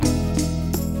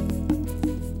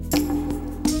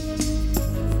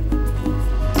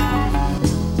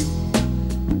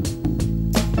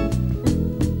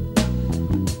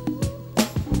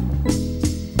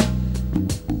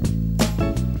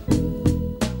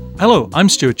Hello, I'm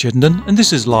Stuart Chittenden, and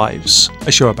this is Lives,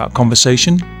 a show about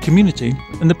conversation, community,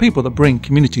 and the people that bring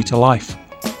community to life.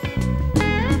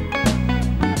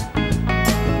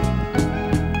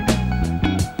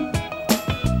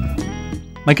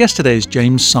 My guest today is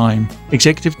James Syme,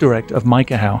 Executive Director of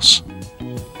Micah House.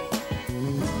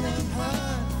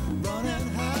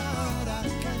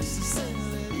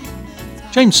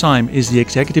 James Syme is the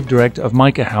Executive Director of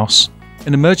Micah House,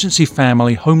 an emergency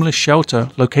family homeless shelter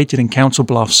located in Council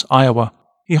Bluffs, Iowa.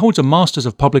 He holds a Master's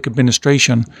of Public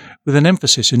Administration with an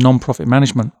emphasis in nonprofit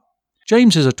management.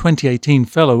 James is a 2018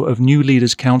 Fellow of New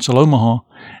Leaders Council Omaha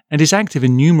and is active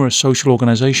in numerous social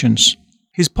organizations.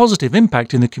 His positive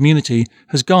impact in the community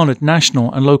has garnered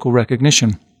national and local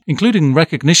recognition, including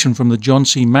recognition from the John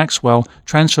C. Maxwell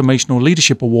Transformational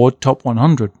Leadership Award Top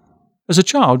 100. As a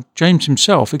child, James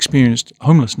himself experienced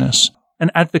homelessness and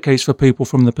advocates for people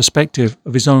from the perspective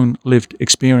of his own lived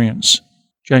experience.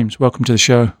 James, welcome to the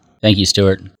show. Thank you,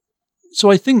 Stuart.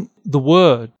 So I think the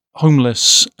word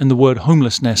homeless and the word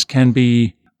homelessness can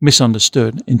be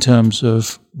misunderstood in terms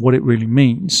of what it really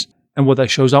means and what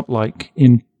that shows up like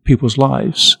in people's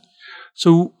lives.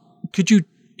 So could you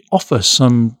offer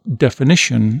some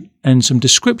definition and some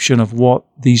description of what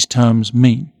these terms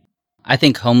mean? I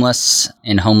think homeless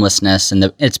and homelessness in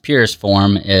its purest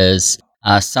form is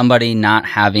somebody not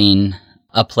having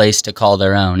a place to call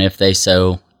their own if they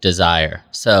so desire.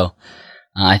 So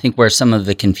I think where some of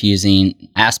the confusing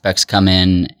aspects come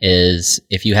in is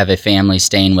if you have a family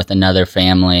staying with another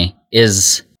family,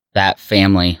 is that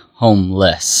family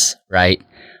homeless, right?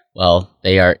 Well,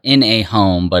 they are in a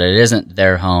home, but it isn't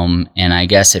their home. And I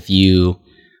guess if you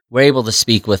were able to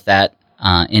speak with that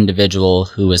individual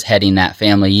who was heading that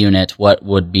family unit, what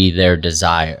would be their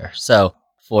desire? So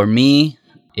for me,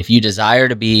 if you desire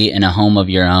to be in a home of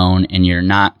your own and you're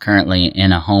not currently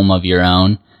in a home of your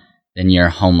own, then you're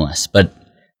homeless. But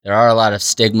there are a lot of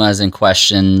stigmas and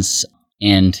questions,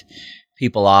 and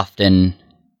people often,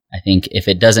 I think, if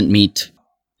it doesn't meet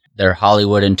their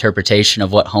Hollywood interpretation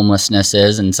of what homelessness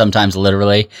is, and sometimes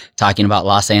literally talking about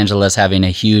Los Angeles having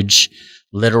a huge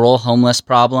literal homeless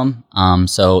problem.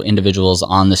 So individuals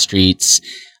on the streets,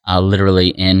 literally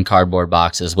in cardboard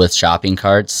boxes with shopping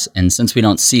carts. And since we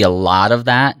don't see a lot of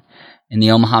that in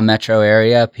the Omaha metro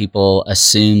area, people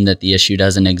assume that the issue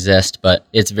doesn't exist, but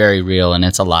it's very real and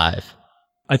it's alive.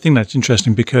 I think that's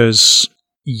interesting because,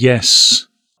 yes,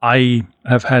 I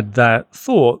have had that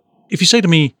thought. If you say to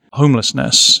me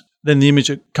homelessness, then the image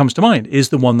that comes to mind is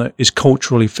the one that is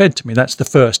culturally fed to me. That's the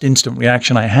first instant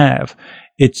reaction I have.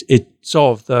 It's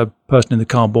of the person in the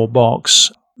cardboard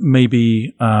box,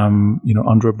 maybe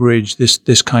under a bridge,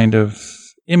 this kind of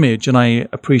image, and I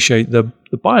appreciate the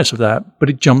bias of that, but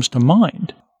it jumps to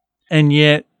mind. And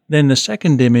yet then the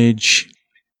second image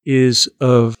is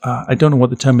of, I don't know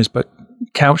what the term is, but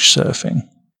couch surfing.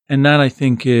 And that I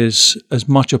think is as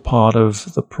much a part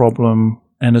of the problem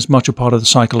and as much a part of the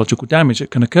psychological damage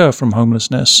that can occur from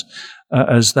homelessness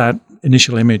as that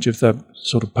initial image of the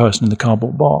sort of person in the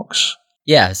cardboard box.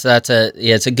 Yeah, so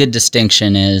it's a good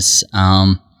distinction is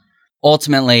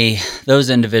ultimately those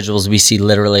individuals we see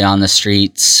literally on the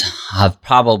streets have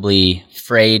probably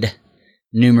frayed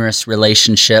numerous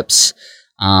relationships.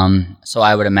 So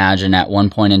I would imagine at one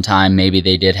point in time, maybe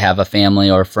they did have a family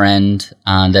or friend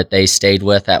that they stayed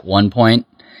with at one point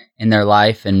in their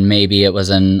life, and maybe it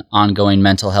was an ongoing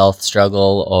mental health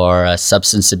struggle or a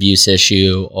substance abuse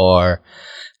issue or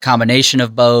combination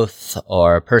of both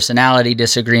or a personality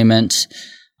disagreement.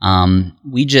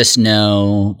 We just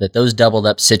know that those doubled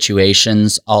up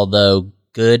situations, although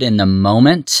good in the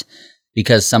moment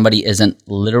because somebody isn't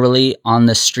literally on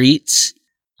the streets,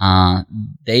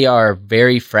 they are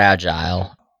very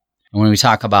fragile. And when we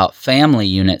talk about family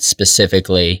units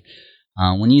specifically,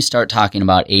 when you start talking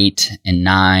about 8 and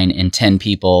 9 and 10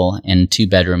 people in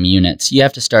 2-bedroom units, you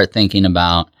have to start thinking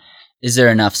about, is there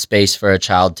enough space for a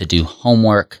child to do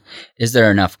homework? Is there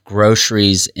enough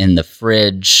groceries in the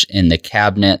fridge, in the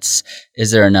cabinets? Is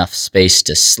there enough space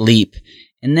to sleep?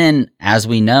 And then, as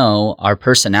we know, our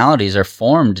personalities are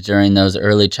formed during those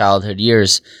early childhood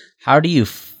years. How do you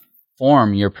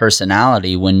form your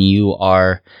personality when you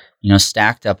are,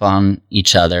 stacked up on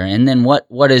each other? And then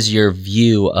what is your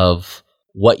view of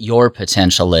what your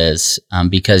potential is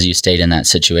because you stayed in that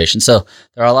situation? So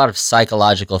there are a lot of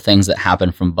psychological things that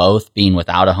happen from both being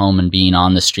without a home and being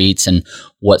on the streets and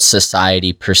what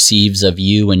society perceives of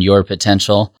you and your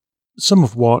potential. Some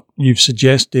of what you've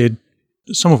suggested,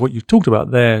 some of what you've talked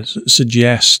about there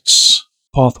suggests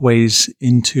pathways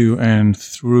into and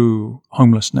through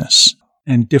homelessness.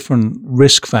 and different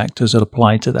risk factors that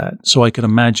apply to that. So I could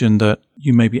imagine that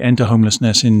you maybe enter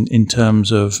homelessness in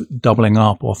terms of doubling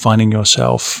up or finding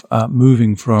yourself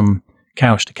moving from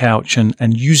couch to couch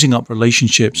and using up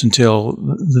relationships until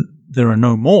there are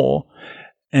no more.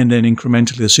 And then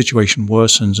incrementally the situation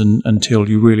worsens until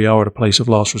you really are at a place of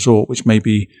last resort, which may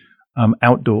be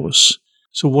outdoors.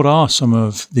 So what are some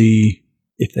of the,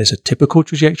 if there's a typical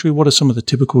trajectory, what are some of the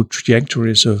typical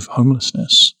trajectories of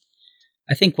homelessness?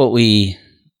 I think what we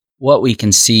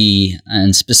can see,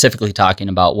 and specifically talking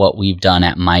about what we've done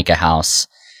at Micah House,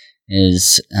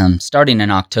 is starting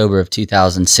in October of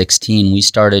 2016, we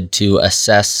started to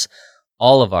assess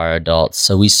all of our adults.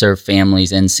 So we serve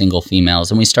families and single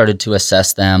females, and we started to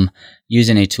assess them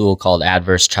using a tool called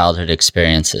Adverse Childhood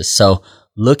Experiences. So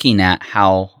looking at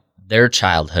how their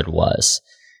childhood was.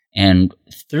 And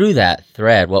through that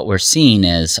thread, what we're seeing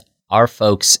is our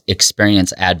folks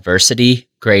experience adversity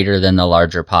greater than the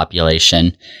larger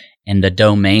population, and the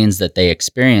domains that they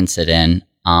experience it in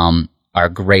are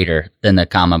greater than the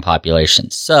common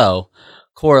population. So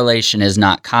correlation is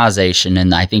not causation,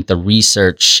 and I think the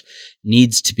research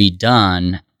needs to be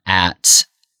done at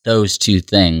those two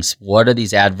things. What are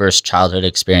these adverse childhood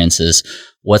experiences?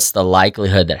 What's the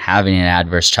likelihood that having an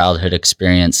adverse childhood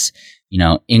experience,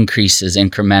 increases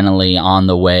incrementally on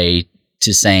the way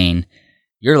to saying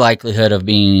your likelihood of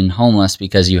being homeless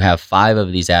because you have 5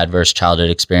 of these adverse childhood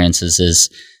experiences is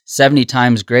 70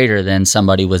 times greater than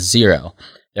somebody with 0.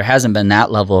 There hasn't been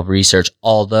that level of research,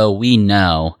 although we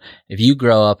know if you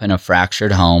grow up in a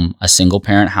fractured home, a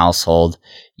single-parent household,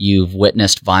 you've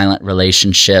witnessed violent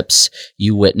relationships,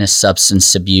 you witnessed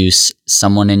substance abuse,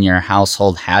 someone in your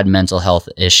household had mental health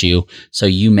issue, so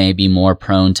you may be more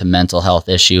prone to mental health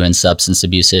issue and substance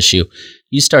abuse issue.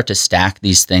 You start to stack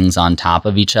these things on top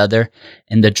of each other,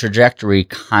 and the trajectory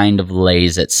kind of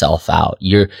lays itself out.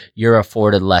 You're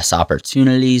afforded less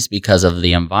opportunities because of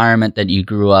the environment that you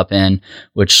grew up in,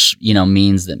 which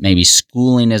means that maybe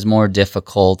schooling is more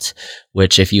difficult.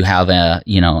 Which, if you have a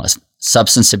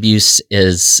substance abuse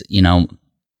is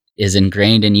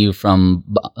ingrained in you from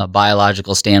a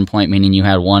biological standpoint, meaning you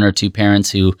had 1 or 2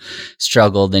 parents who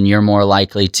struggled, then you're more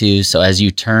likely to. So as you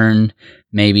turn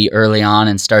maybe early on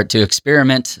and start to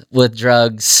experiment with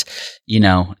drugs,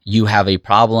 you have a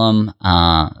problem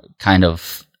kind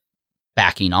of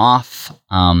backing off.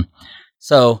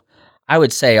 So I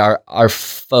would say our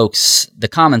folks, the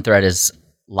common thread is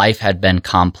life had been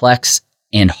complex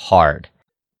and hard.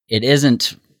 It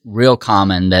isn't real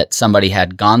common that somebody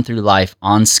had gone through life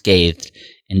unscathed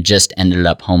and just ended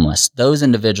up homeless. Those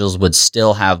individuals would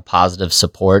still have positive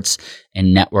supports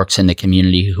and networks in the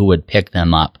community who would pick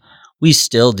them up. We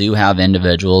still do have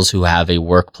individuals who have a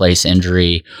workplace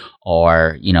injury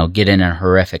or, get in a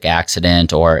horrific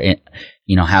accident or,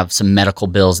 have some medical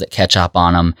bills that catch up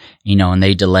on them, and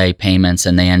they delay payments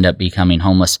and they end up becoming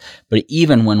homeless. But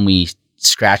even when we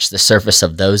scratch the surface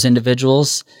of those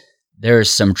individuals,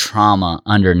 there's some trauma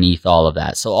underneath all of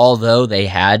that. So although they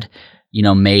had,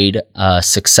 made a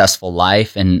successful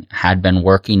life and had been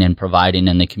working and providing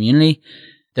in the community,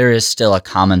 there is still a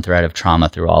common thread of trauma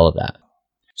through all of that.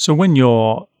 So when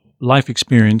your life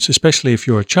experience, especially if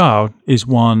you're a child, is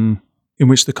one in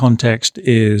which the context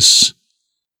is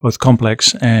both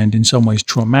complex and in some ways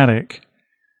traumatic,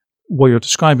 what you're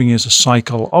describing is a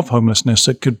cycle of homelessness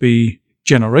that could be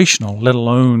generational, let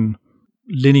alone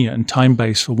linear and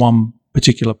time-based for one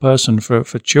particular person. For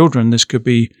children, this could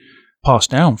be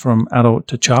passed down from adult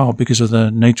to child because of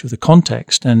the nature of the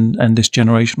context and this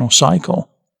generational cycle.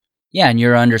 Yeah, and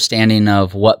your understanding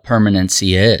of what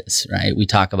permanency is, right? We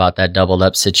talk about that doubled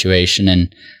up situation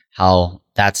and how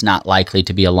that's not likely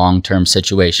to be a long-term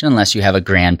situation unless you have a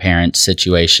grandparent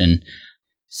situation.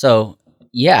 So,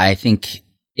 yeah, I think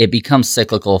it becomes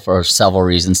cyclical for several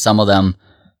reasons. Some of them,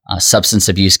 substance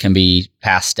abuse can be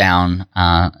passed down.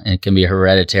 It can be a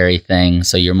hereditary thing,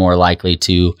 so you're more likely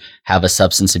to have a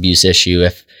substance abuse issue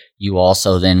if you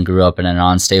also then grew up in an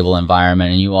unstable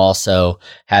environment and you also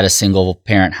had a single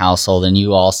parent household and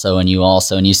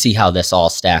you see how this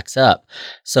all stacks up.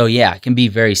 So yeah, it can be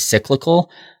very cyclical.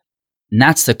 And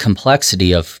that's the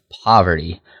complexity of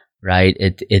poverty, right?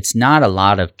 It's not a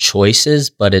lot of choices,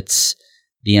 but it's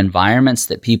the environments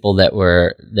that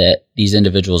these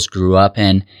individuals grew up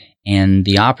in and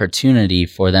the opportunity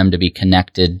for them to be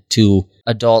connected to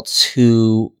adults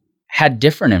who had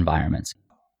different environments.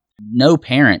 No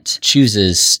parent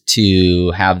chooses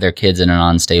to have their kids in an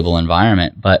unstable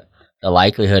environment, but the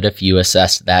likelihood, if you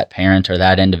assess that parent or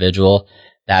that individual,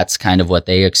 that's kind of what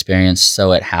they experienced.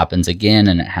 So it happens again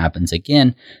and it happens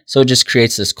again. So it just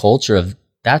creates this culture of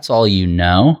that's all you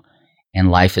know, and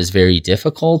life is very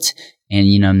difficult. And,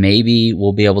 maybe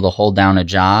we'll be able to hold down a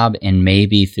job, and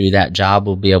maybe through that job,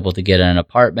 we'll be able to get an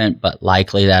apartment, but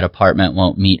likely that apartment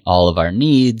won't meet all of our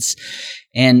needs.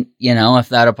 And, if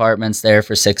that apartment's there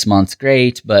for 6 months,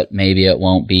 great, but maybe it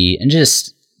won't be. And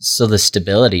just so the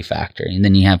stability factor. And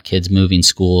then you have kids moving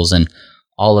schools and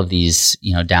all of these,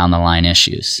 down the line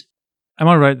issues. Am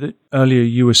I right that earlier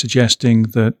you were suggesting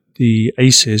that the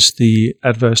ACEs, the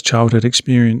Adverse Childhood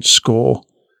Experience Score,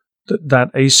 that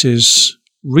ACEs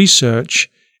research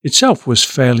itself was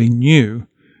fairly new,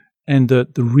 and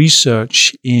that the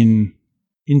research into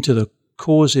the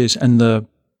causes and the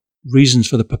reasons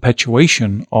for the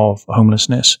perpetuation of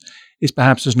homelessness is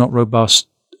perhaps as not robust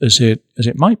as it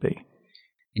might be?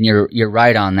 And you're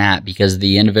right on that, because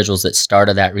the individuals that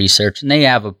started that research, and they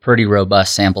have a pretty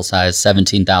robust sample size,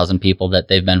 17,000 people that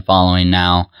they've been following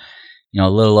now, a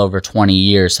little over 20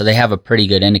 years. So they have a pretty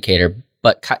good indicator.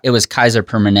 But it was Kaiser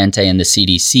Permanente and the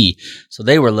CDC. So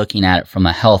they were looking at it from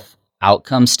a health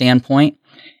outcome standpoint.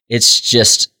 It's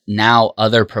just now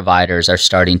other providers are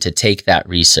starting to take that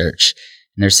research,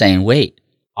 and they're saying, wait,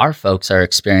 our folks are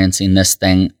experiencing this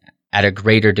thing at a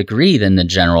greater degree than the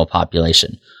general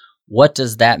population. What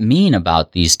does that mean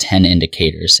about these 10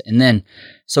 indicators? And then,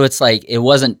 so it's like it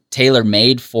wasn't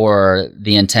tailor-made for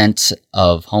the intent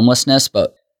of homelessness,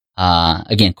 but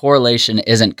again, correlation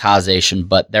isn't causation,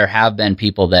 but there have been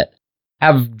people that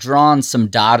have drawn some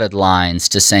dotted lines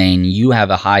to saying you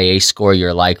have a high ACE score,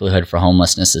 your likelihood for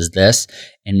homelessness is this.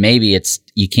 And maybe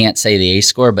you can't say the ACE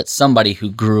score, but somebody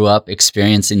who grew up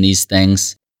experiencing these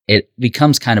things, it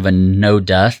becomes kind of a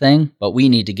no-duh thing. But we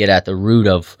need to get at the root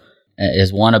of,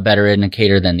 is one a better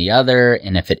indicator than the other?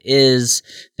 And if it is,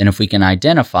 then if we can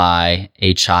identify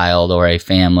a child or a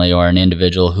family or an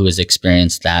individual who has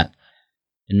experienced that,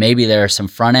 and maybe there are some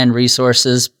front-end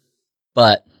resources,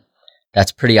 but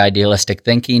that's pretty idealistic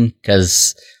thinking,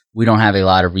 because we don't have a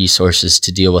lot of resources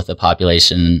to deal with the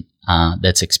population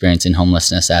that's experiencing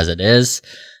homelessness as it is.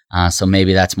 So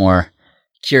maybe that's more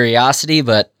curiosity,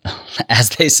 but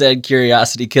as they said,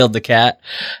 curiosity killed the cat.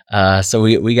 So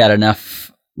we got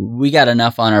enough. We got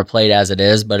enough on our plate as it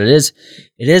is, but it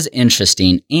is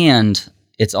interesting, and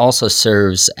it also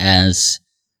serves as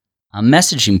a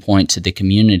messaging point to the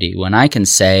community. When I can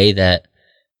say that,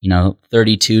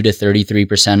 32 to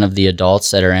 33% of the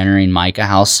adults that are entering Micah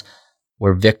House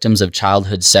were victims of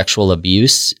childhood sexual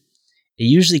abuse, it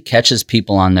usually catches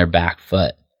people on their back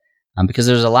foot, because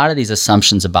there's a lot of these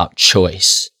assumptions about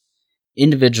choice.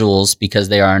 Individuals, because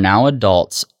they are now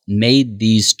adults, made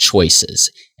these choices,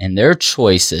 and their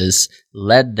choices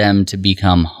led them to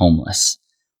become homeless.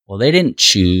 Well, they didn't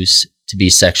choose to be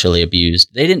sexually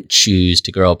abused. They didn't choose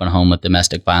to grow up in a home with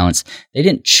domestic violence. They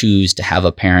didn't choose to have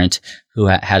a parent who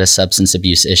had a substance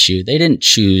abuse issue. They didn't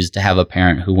choose to have a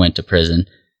parent who went to prison,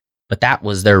 but that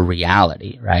was their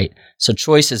reality, right? So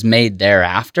choices made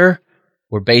thereafter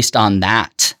were based on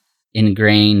that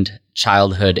ingrained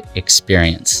childhood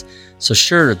experience. So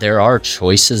sure, there are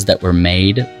choices that were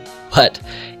made, but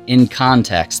in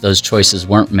context, those choices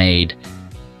weren't made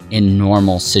in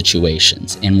normal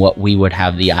situations, in what we would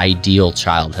have the ideal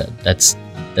childhood. That's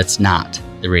not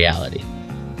the reality.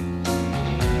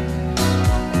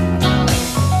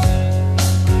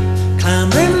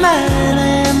 Climbed man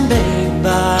in big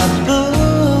bad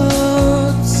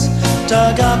boots,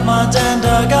 dug up my den,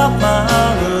 dug up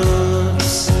my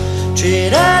roots,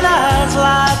 treated us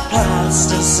like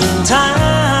plasters in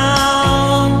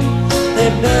town. They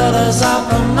built us up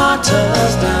and knocked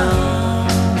us down.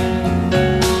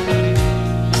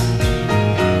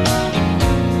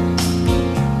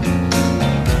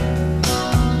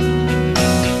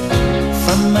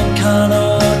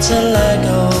 Meccano to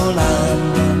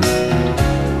Legoland,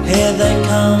 here they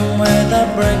come with a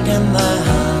brick in their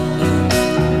hand.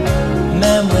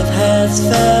 Men with heads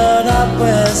filled up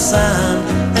with sand.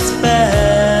 It's bad,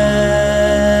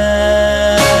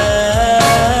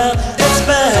 it's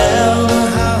bad. A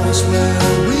house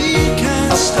where we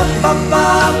can stay.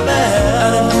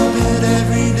 And a new bit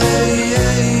every day.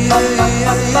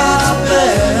 It's bad.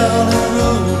 A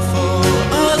road for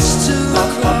us to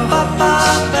cross.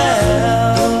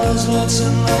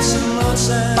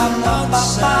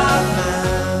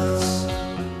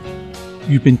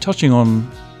 You've been touching on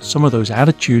some of those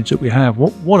attitudes that we have.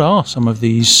 What are some of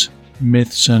these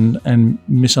myths and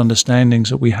misunderstandings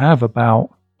that we have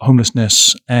about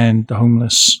homelessness and the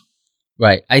homeless?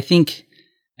 Right. I think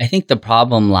the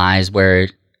problem lies where,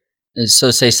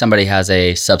 so say somebody has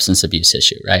a substance abuse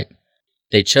issue, right?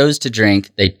 They chose to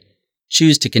drink, they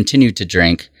choose to continue to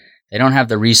drink. They don't have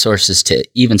the resources to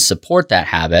even support that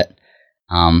habit,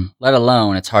 let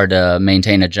alone it's hard to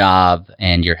maintain a job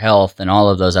and your health and all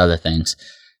of those other things.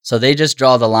 So they just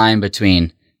draw the line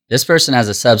between this person has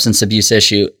a substance abuse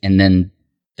issue and then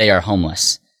they are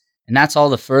homeless. And that's all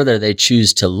the further they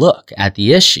choose to look at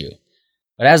the issue.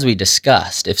 But as we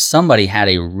discussed, if somebody had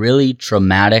a really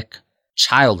traumatic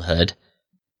childhood,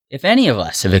 if any of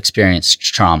us have experienced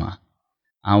trauma,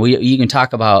 you can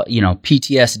talk about,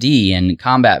 PTSD and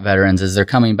combat veterans as they're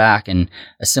coming back and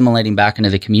assimilating back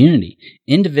into the community.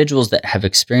 Individuals that have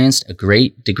experienced a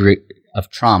great degree of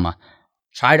trauma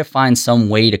try to find some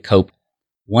way to cope.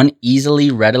 One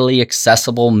easily, readily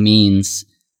accessible means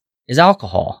is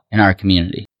alcohol in our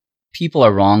community. People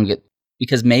are wrong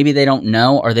because maybe they don't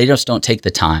know or they just don't take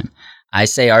the time. I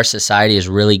say our society is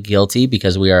really guilty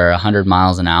because we are 100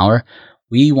 miles an hour.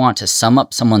 We want to sum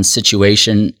up someone's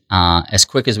situation as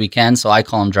quick as we can, so I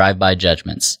call them drive-by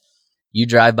judgments. You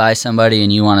drive by somebody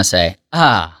and you want to say,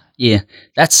 yeah,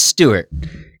 that's Stuart.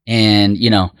 And,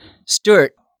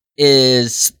 Stuart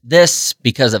is this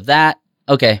because of that.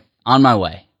 Okay, on my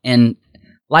way. And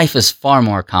life is far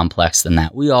more complex than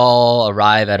that. We all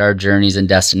arrive at our journeys and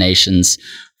destinations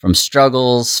from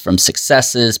struggles, from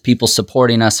successes, people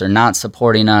supporting us or not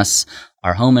supporting us,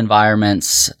 our home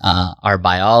environments, our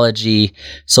biology.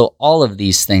 So all of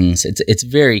these things, it's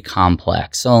very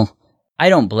complex. So I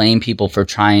don't blame people for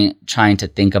trying to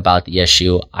think about the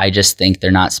issue. I just think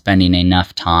they're not spending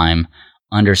enough time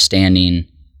understanding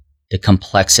the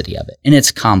complexity of it. And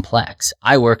it's complex.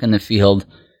 I work in the field,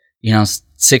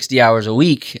 60 hours a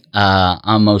week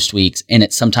on most weeks,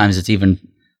 and sometimes it's even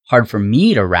hard for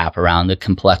me to wrap around the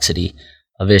complexity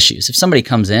of issues. If somebody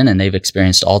comes in and they've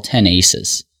experienced all 10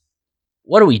 ACEs,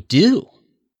 what do we do?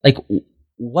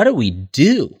 What do we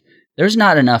do? There's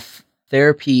not enough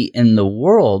therapy in the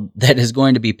world that is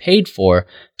going to be paid for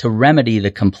to remedy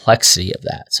the complexity of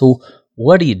that. So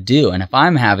what do you do? And if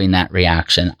I'm having that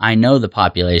reaction, I know the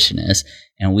population is,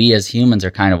 and we as humans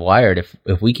are kind of wired.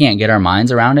 If we can't get our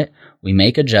minds around it, we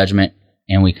make a judgment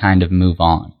and we kind of move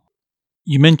on.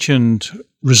 You mentioned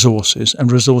resources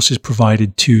and resources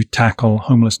provided to tackle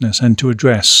homelessness and to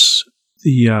address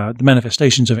the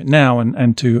manifestations of it now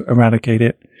and to eradicate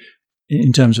it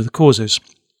in terms of the causes.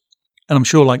 And I'm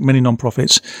sure, like many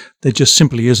nonprofits, there just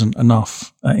simply isn't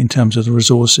enough in terms of the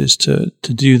resources to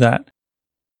do that.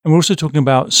 And we're also talking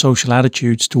about social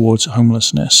attitudes towards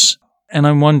homelessness. And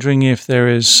I'm wondering if there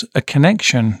is a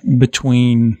connection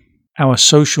between our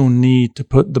social need to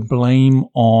put the blame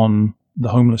on the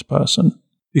homeless person,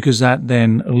 because that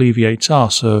then alleviates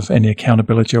us of any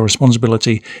accountability or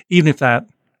responsibility, even if that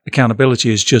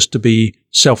accountability is just to be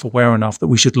self-aware enough that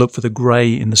we should look for the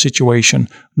gray in the situation,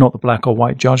 not the black or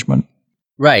white judgment.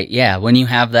 Right, yeah. When you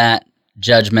have that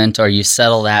judgment or you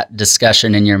settle that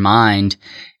discussion in your mind,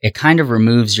 it kind of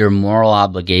removes your moral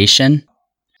obligation.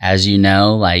 As you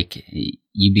know,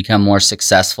 you become more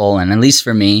successful, and at least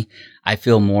for me, I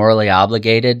feel morally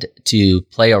obligated to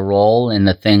play a role in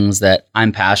the things that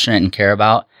I'm passionate and care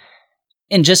about,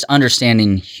 and just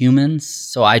understanding humans.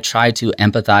 So I try to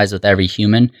empathize with every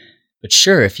human. But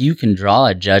sure, if you can draw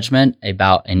a judgment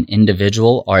about an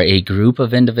individual or a group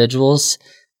of individuals,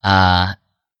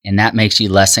 and that makes you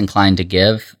less inclined to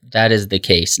give, that is the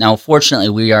case. Now, fortunately,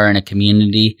 we are in a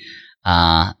community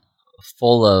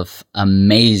full of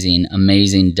amazing,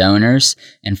 amazing donors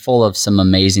and full of some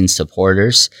amazing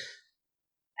supporters.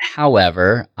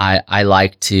 However, I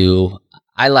like to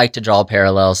draw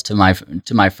parallels to my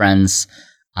friends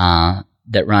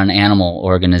that run animal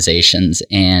organizations,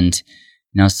 and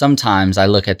sometimes I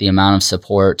look at the amount of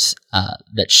support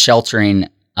that sheltering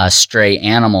a stray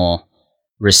animal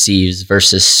receives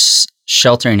versus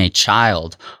sheltering a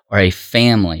child or a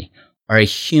family or a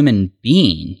human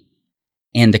being,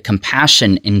 and the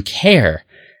compassion and care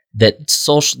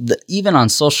that even on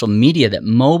social media that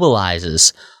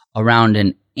mobilizes around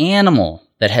an animal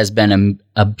that has been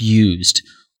abused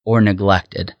or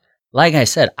neglected. Like I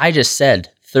said,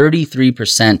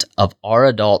 33% of our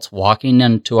adults walking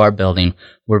into our building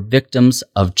were victims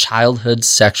of childhood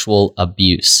sexual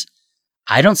abuse.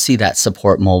 I don't see that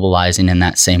support mobilizing in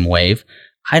that same wave.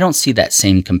 I don't see that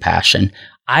same compassion.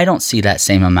 I don't see that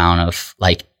same amount of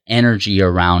energy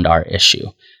around our issue.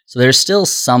 So there's still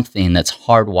something that's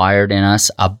hardwired in us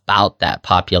about that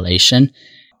population.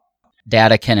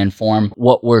 Data can inform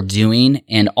what we're doing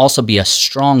and also be a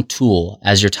strong tool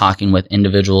as you're talking with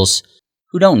individuals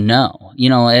who don't know.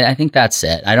 I think that's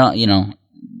it.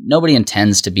 Nobody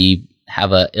intends to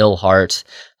have a ill heart,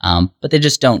 but they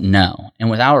just don't know. And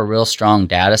without a real strong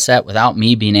data set, without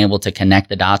me being able to connect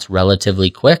the dots relatively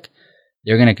quick,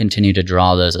 they're going to continue to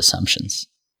draw those assumptions.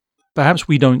 Perhaps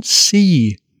we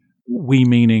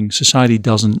meaning society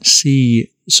doesn't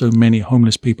see so many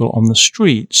homeless people on the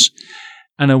streets.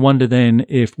 And I wonder then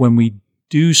if when we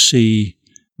do see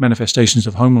manifestations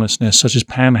of homelessness, such as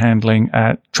panhandling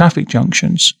at traffic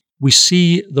junctions, we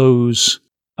see those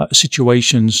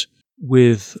situations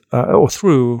with or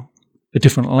through a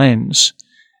different lens.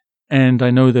 And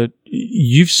I know that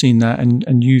you've seen that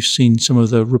and you've seen some of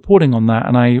the reporting on that.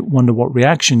 And I wonder what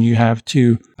reaction you have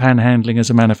to panhandling as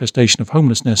a manifestation of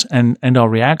homelessness and our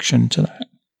reaction to that.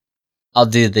 I'll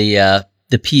do the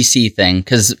PC thing,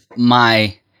 because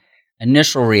my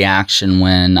initial reaction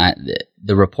when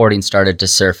the reporting started to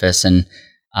surface and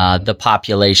the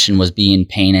population was being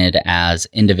painted as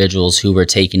individuals who were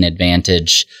taking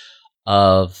advantage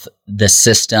of the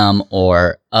system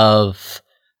or of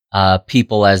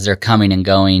people as they're coming and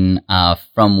going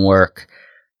from work.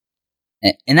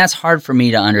 And that's hard for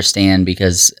me to understand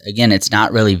because, again, it's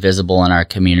not really visible in our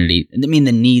community. I mean,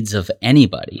 the needs of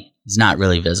anybody is not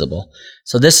really visible.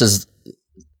 So this is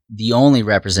the only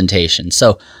representation.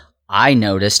 So I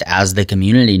noticed, as the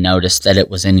community noticed, that it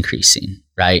was increasing,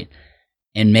 right?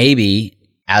 And maybe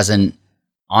as an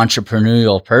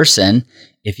entrepreneurial person,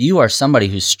 if you are somebody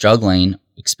who's struggling,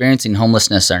 experiencing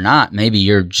homelessness or not, maybe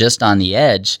you're just on the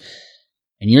edge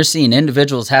and you're seeing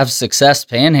individuals have success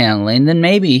panhandling, then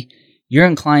maybe you're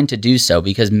inclined to do so,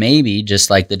 because maybe, just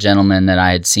like the gentleman that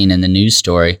I had seen in the news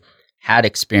story, had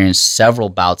experienced several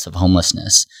bouts of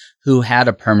homelessness, who had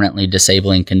a permanently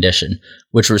disabling condition,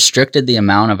 which restricted the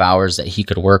amount of hours that he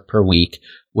could work per week,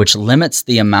 which limits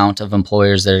the amount of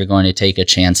employers that are going to take a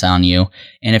chance on you.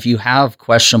 And if you have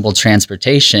questionable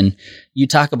transportation, you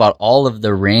talk about all of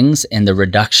the rings and the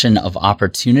reduction of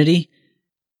opportunity.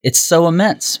 It's so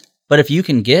immense. But if you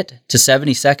can get to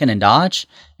 72nd and Dodge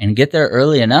and get there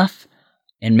early enough,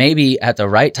 and maybe at the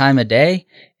right time of day,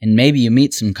 and maybe you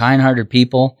meet some kind-hearted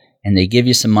people and they give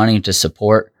you some money to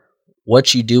support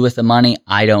what you do with the money,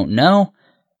 I don't know.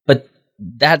 But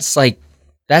that's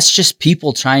just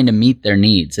people trying to meet their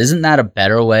needs. Isn't that a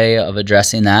better way of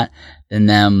addressing that than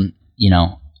them,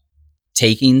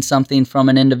 taking something from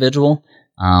an individual?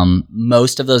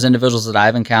 Most of those individuals that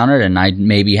I've encountered, and I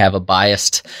maybe have a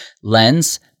biased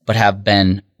lens, but have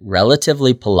been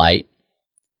relatively polite.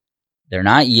 They're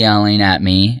not yelling at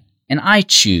me, and I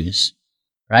choose,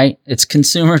 right? It's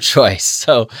consumer choice.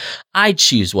 So I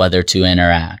choose whether to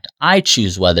interact. I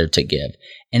choose whether to give.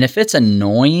 And if it's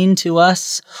annoying to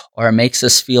us or it makes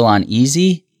us feel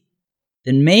uneasy,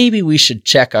 then maybe we should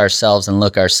check ourselves and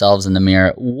look ourselves in the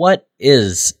mirror. What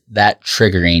is that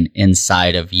triggering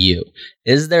inside of you?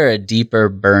 Is there a deeper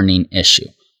burning issue?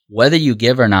 Whether you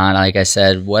give or not, like I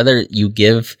said, whether you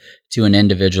give to an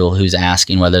individual who's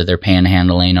asking whether they're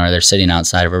panhandling or they're sitting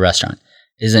outside of a restaurant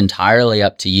is entirely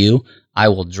up to you. I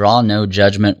will draw no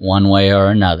judgment one way or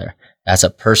another. That's a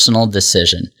personal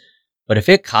decision. But if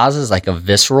it causes like a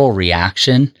visceral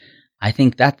reaction, I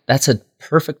think that's a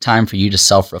perfect time for you to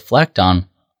self-reflect on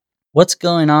what's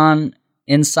going on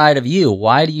inside of you.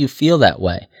 Why do you feel that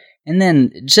way? And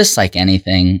then, just like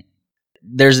anything,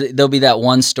 there'll be that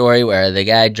one story where the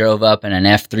guy drove up in an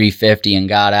F-350 and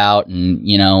got out and,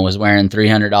 was wearing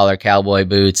 $300 cowboy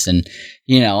boots and,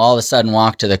 all of a sudden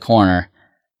walked to the corner.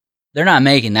 They're not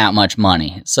making that much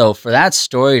money. So for that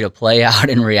story to play out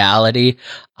in reality,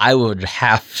 I would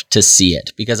have to see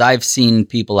it, because I've seen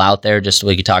people out there, just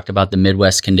like you talked about the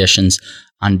Midwest conditions,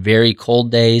 on very cold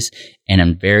days and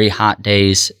on very hot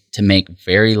days to make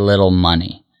very little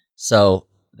money. So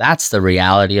that's the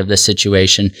reality of the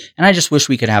situation. And I just wish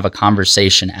we could have a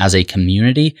conversation as a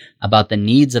community about the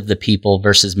needs of the people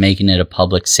versus making it a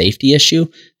public safety issue.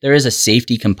 There is a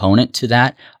safety component to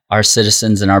that. Our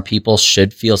citizens and our people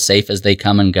should feel safe as they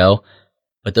come and go.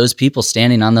 But those people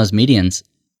standing on those medians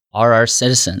are our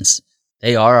citizens.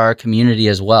 They are our community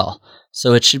as well.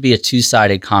 So it should be a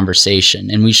two-sided conversation.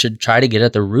 And we should try to get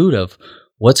at the root of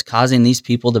what's causing these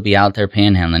people to be out there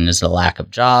panhandling. Is it a lack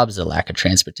of jobs, a lack of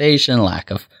transportation, a lack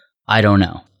of, I don't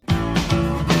know.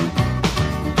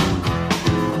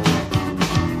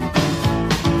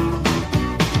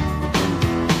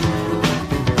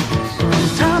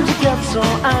 Sometimes you get so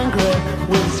angry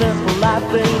with simple life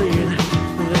they lead.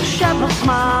 The shepherd's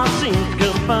smile seems to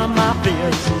confirm my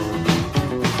fears.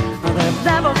 They've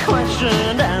never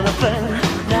questioned anything,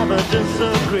 never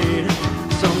disagreed.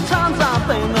 Sometimes I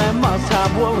think they must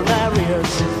have woven their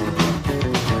ears.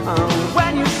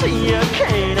 When you see a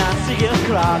cane, I see a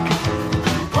clock.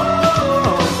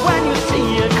 When you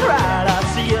see a crowd, I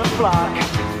see a flock.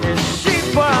 It's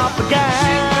sheep were up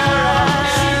again.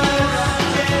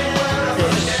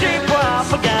 It's sheep were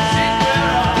up again.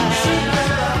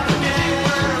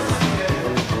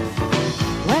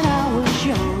 When I was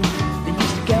young, they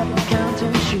used to get me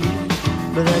counting sheep,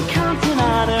 but the counting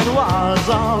out it was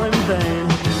all in vain.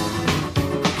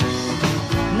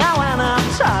 Now when I'm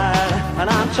tired and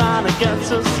I'm trying to get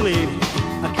to sleep,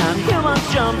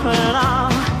 jumping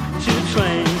on two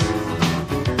trains.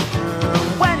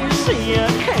 When you see a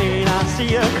cane, I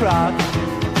see a croc.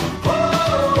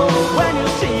 When you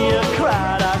see a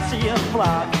crowd, I see a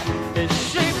flock. It's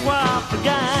sheep where I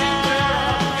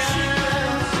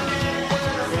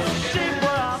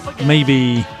began.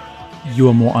 Maybe you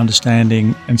are more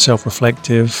understanding and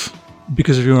self-reflective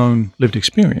because of your own lived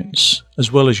experience,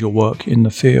 as well as your work in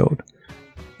the field.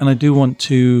 And I do want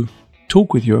to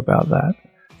talk with you about that.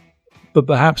 But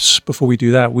perhaps before we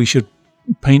do that, we should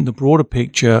paint the broader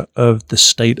picture of the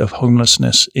state of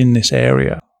homelessness in this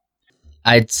area.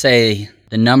 I'd say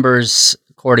the numbers,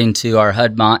 according to our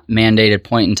HUD mandated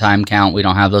point-in-time count, we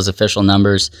don't have those official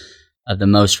numbers of the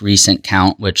most recent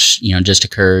count, which just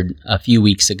occurred a few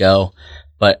weeks ago.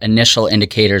 But initial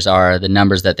indicators are the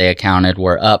numbers that they accounted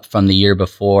were up from the year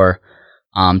before.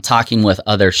 Talking with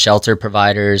other shelter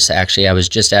providers, actually, I was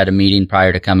just at a meeting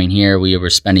prior to coming here. We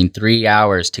were spending 3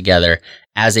 hours together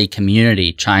as a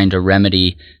community trying to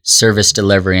remedy service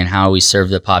delivery and how we serve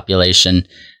the population.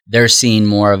 They're seeing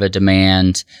more of a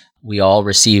demand. We all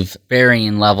receive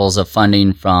varying levels of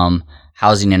funding from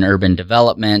Housing and Urban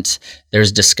Development.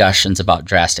 There's discussions about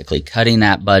drastically cutting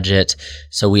that budget.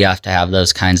 So we have to have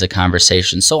those kinds of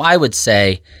conversations. So I would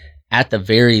say, at the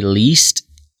very least,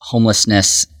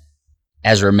 homelessness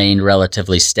has remained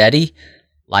relatively steady,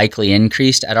 likely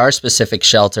increased. At our specific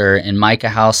shelter in Micah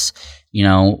House,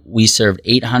 we served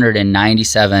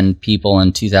 897 people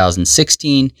in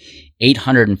 2016,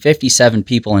 857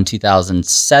 people in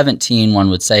 2017. One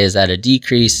would say, is that a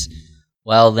decrease?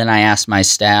 Well, then I asked my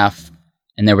staff,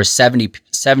 and there were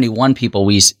 71 people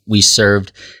we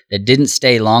served that didn't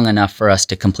stay long enough for us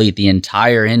to complete the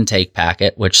entire intake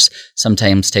packet, which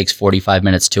sometimes takes 45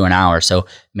 minutes to an hour. So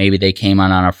maybe they came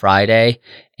on a Friday,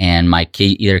 and my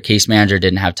either case manager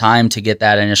didn't have time to get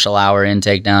that initial hour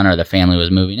intake done, or the family was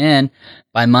moving in.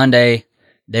 By Monday,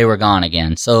 they were gone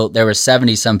again. So there were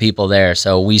 70-some people there.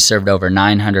 So we served over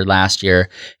 900 last year.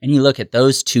 And you look at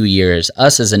those 2 years,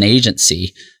 us as an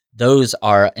agency, those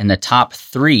are in the top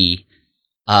 3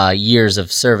 years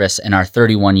of service in our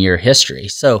 31-year history.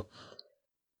 So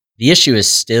the issue is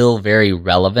still very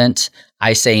relevant.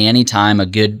 I say anytime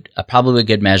probably a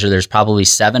good measure, there's probably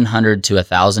 700 to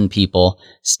 1,000 people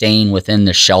staying within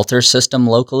the shelter system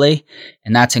locally,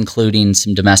 and that's including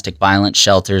some domestic violence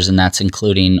shelters, and that's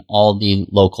including all the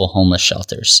local homeless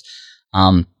shelters.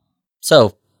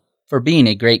 So for being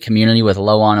a great community with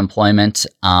low unemployment,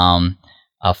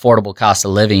 affordable cost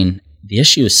of living, the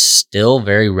issue is still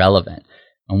very relevant.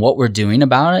 And what we're doing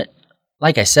about it,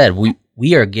 like I said,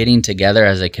 we are getting together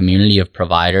as a community of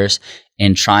providers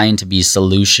and trying to be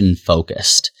solution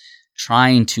focused,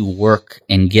 trying to work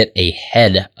and get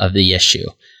ahead of the issue.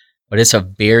 But it's a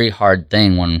very hard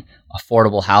thing when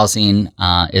affordable housing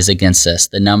is against us.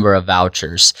 The number of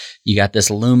vouchers, you got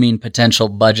this looming potential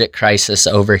budget crisis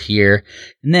over here.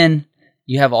 And then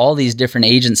you have all these different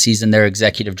agencies and their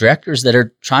executive directors that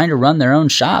are trying to run their own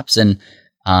shops. And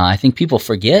I think people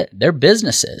forget they're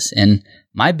businesses. And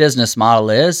my business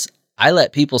model is I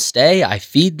let people stay, I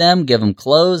feed them, give them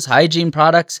clothes, hygiene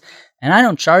products, and I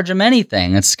don't charge them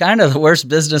anything. It's kind of the worst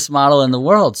business model in the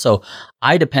world. So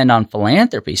I depend on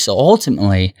philanthropy. So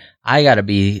ultimately, I got to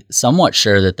be somewhat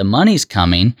sure that the money's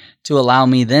coming to allow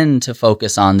me then to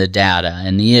focus on the data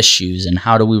and the issues and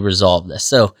how do we resolve this.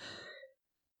 So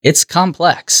it's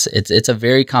complex. It's a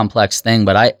very complex thing,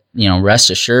 but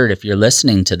rest assured, if you're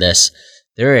listening to this,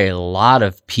 there are a lot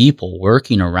of people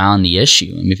working around the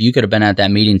issue. I mean, if you could have been at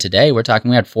that meeting today, we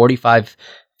had 45,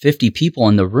 50 people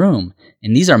in the room.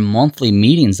 And these are monthly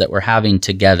meetings that we're having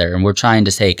together. And we're trying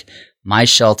to take my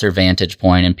shelter vantage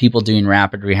point and people doing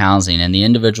rapid rehousing and the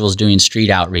individuals doing street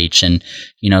outreach and,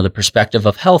 the perspective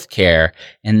of healthcare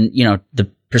and,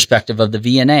 the perspective of the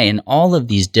VNA and all of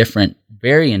these different,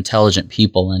 very intelligent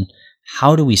people. And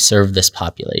how do we serve this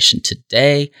population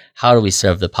today? How do we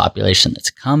serve the population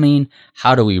that's coming?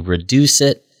 How do we reduce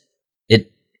it?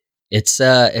 It's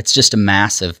just a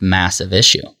massive, massive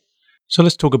issue. So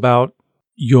let's talk about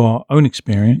your own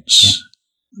experience.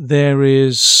 Yeah. There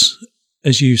is,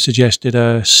 as you suggested,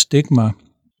 a stigma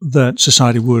that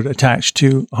society would attach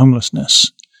to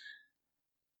homelessness.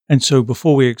 And so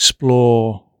before we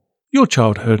explore your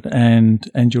childhood and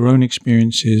your own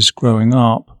experiences growing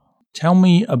up, tell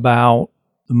me about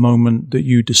the moment that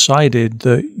you decided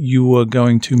that you were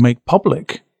going to make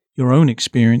public your own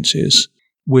experiences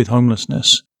with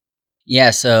homelessness.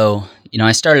 Yeah, so,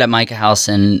 I started at Micah House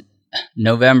in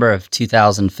November of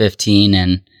 2015,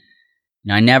 and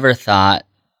I never thought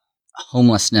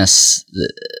homelessness,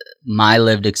 my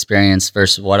lived experience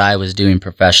versus what I was doing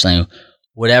professionally,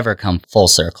 would ever come full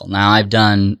circle. Now, I've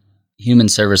done human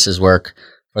services work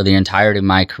for the entirety of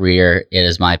my career. It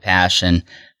is my passion.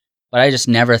 But I just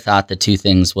never thought the two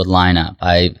things would line up.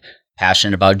 I'm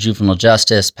passionate about juvenile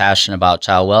justice, passionate about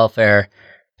child welfare,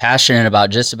 passionate about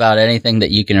just about anything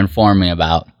that you can inform me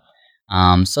about.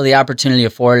 So the opportunity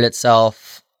afforded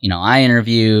itself. I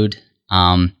interviewed.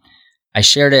 I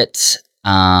shared it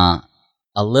a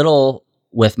little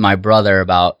with my brother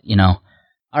about,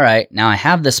 all right, now I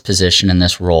have this position in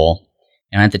this role.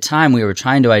 And at the time, we were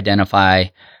trying to identify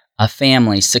a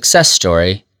family success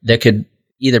story that could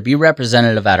either be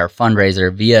representative at our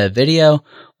fundraiser via a video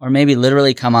or maybe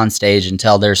literally come on stage and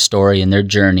tell their story and their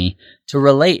journey to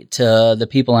relate to the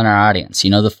people in our audience, the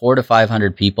 400 to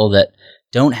 500 people that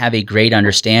don't have a great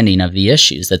understanding of the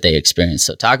issues that they experience.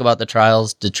 So talk about the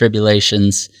trials, the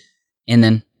tribulations, and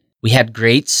then we had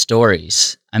great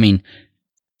stories. I mean,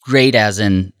 great as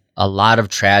in a lot of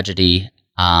tragedy,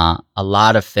 a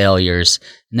lot of failures,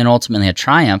 and then ultimately a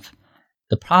triumph.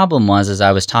 The problem was, as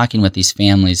I was talking with these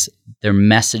families, their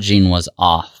messaging was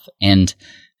off. And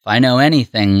if I know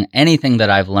anything that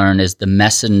I've learned is the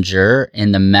messenger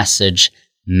and the message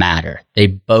matter. They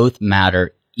both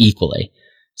matter equally.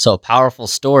 So a powerful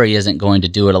story isn't going to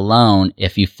do it alone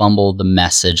if you fumble the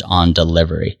message on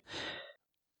delivery.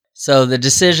 So the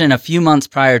decision a few months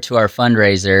prior to our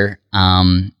fundraiser,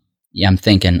 I'm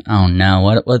thinking, oh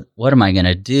no, what am I going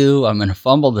to do? I'm going to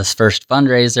fumble this first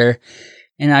fundraiser.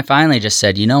 And I finally just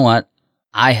said, you know what?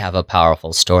 I have a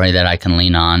powerful story that I can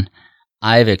lean on.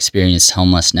 I've experienced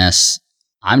homelessness.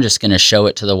 I'm just going to show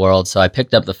it to the world. So I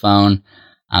picked up the phone,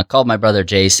 called my brother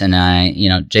Jason.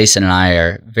 Jason and I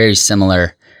are very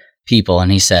similar people.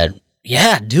 And he said,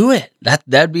 yeah, do it.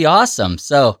 That'd be awesome.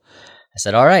 So I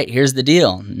said, all right, here's the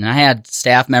deal. And I had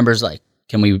staff members like,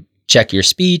 can we check your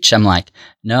speech? I'm like,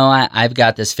 no, I've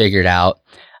got this figured out.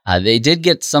 They did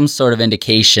get some sort of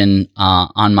indication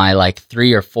on my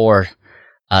 3 or 4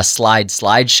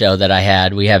 slideshow that I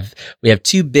had. We have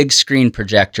 2 big screen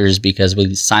projectors because we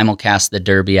simulcast the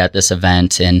Derby at this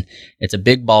event, and it's a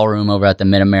big ballroom over at the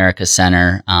Mid-America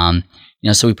Center.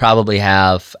 So we probably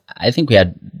have, I think we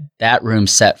had that room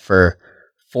set for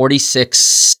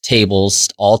 46 tables,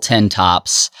 all 10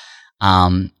 tops.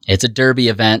 It's a Derby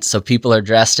event, so people are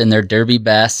dressed in their Derby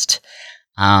best.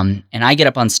 And I get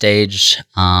up on stage,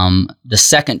 the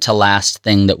second to last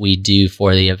thing that we do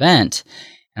for the event,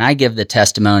 and I give the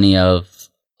testimony of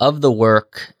the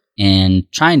work and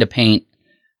trying to paint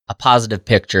a positive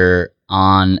picture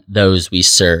on those we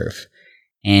serve.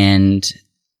 And,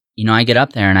 I get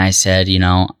up there and I said,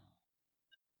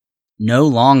 no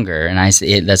longer, and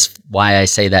that's why I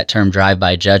say that term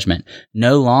drive-by judgment,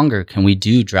 no longer can we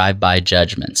do drive-by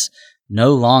judgments.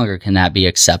 No longer can that be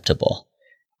acceptable.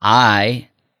 I,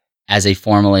 as a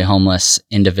formerly homeless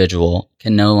individual,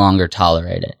 can no longer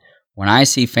tolerate it. When I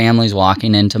see families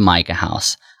walking into Micah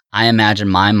House, I imagine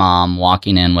my mom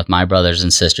walking in with my brothers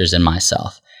and sisters and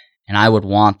myself. And I would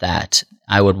want that.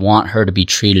 I would want her to be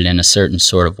treated in a certain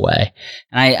sort of way.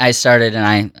 And I started and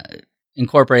I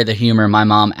incorporated the humor. My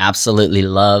mom absolutely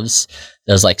loves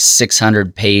those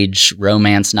 600-page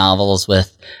romance novels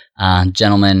with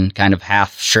gentlemen kind of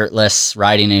half shirtless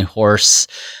riding a horse.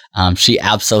 She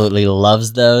absolutely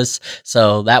loves those.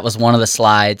 So that was one of the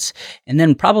slides. And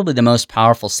then probably the most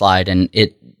powerful slide, and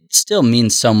it still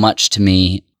means so much to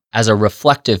me as a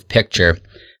reflective picture.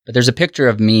 But there's a picture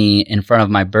of me in front of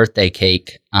my birthday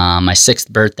cake, my 6th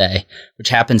birthday, which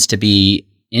happens to be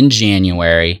in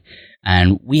January.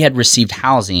 And we had received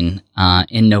housing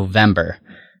in November.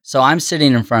 So I'm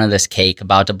sitting in front of this cake,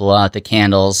 about to blow out the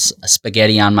candles, a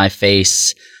spaghetti on my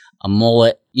face, a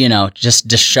mullet, just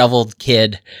disheveled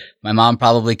kid. My mom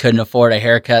probably couldn't afford a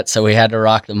haircut, so we had to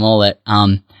rock the mullet.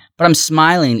 But I'm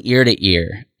smiling ear to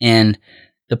ear. And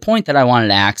the point that I wanted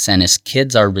to accent is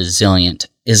kids are resilient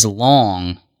as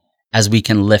long as we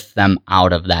can lift them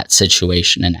out of that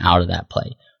situation and out of that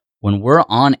play. When we're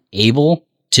unable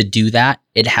to do that,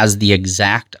 it has the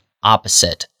exact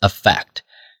opposite effect.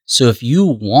 So if you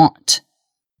want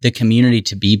the community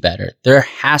to be better, there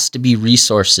has to be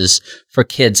resources for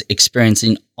kids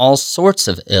experiencing all sorts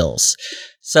of ills.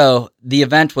 So the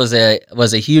event was a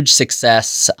huge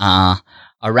success, a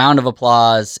round of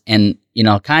applause, and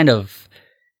it's kind of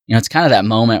that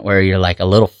moment where you're a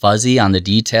little fuzzy on the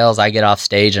details. I get off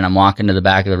stage and I'm walking to the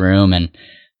back of the room and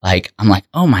I'm like,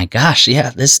 oh my gosh, yeah,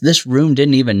 this room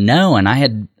didn't even know. And I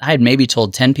had maybe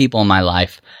told 10 people in my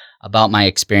life about my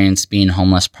experience being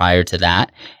homeless prior to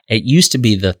that. It used to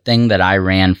be the thing that I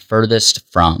ran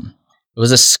furthest from. It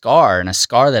was a scar, and a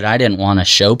scar that I didn't want to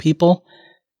show people.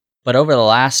 But over the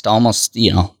last almost,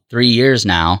 3 years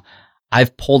now,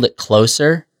 I've pulled it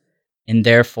closer and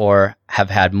therefore have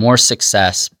had more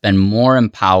success, been more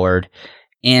empowered.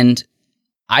 And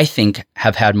I think,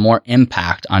 have had more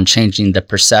impact on changing the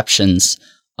perceptions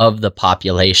of the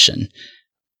population.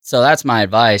 So that's my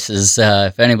advice is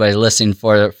if anybody's listening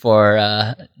for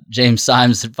James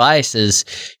Symes' advice is,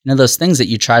 those things that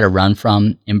you try to run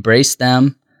from, embrace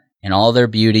them in all their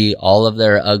beauty, all of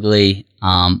their ugly,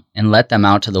 and let them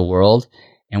out to the world.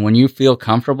 And when you feel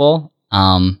comfortable,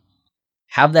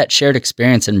 have that shared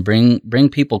experience and bring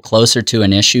people closer to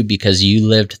an issue because you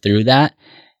lived through that.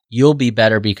 You'll be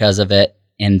better because of it,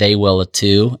 and they will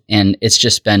too. And it's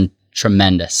just been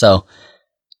tremendous. So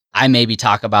I maybe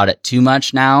talk about it too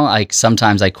much now. Like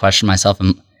sometimes I question myself,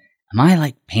 am I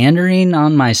like pandering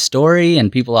on my story?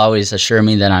 And people always assure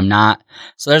me that I'm not.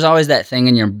 So there's always that thing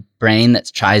in your brain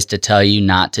that tries to tell you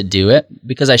not to do it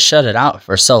because I shut it out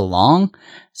for so long.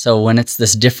 So when it's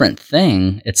this different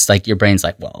thing, it's like your brain's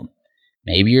like, well,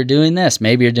 maybe you're doing this,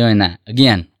 maybe you're doing that.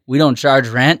 Again, we don't charge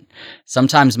rent.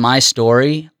 Sometimes my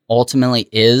story ultimately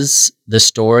is the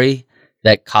story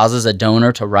that causes a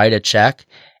donor to write a check.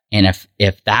 And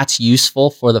if that's useful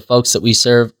for the folks that we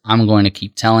serve, I'm going to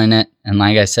keep telling it. And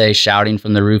like I say, shouting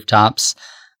from the rooftops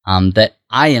that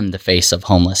I am the face of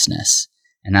homelessness.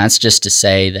 And that's just to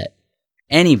say that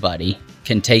anybody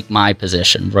can take my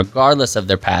position, regardless of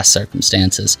their past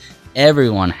circumstances.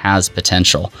 Everyone has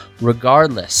potential,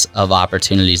 regardless of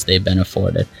opportunities they've been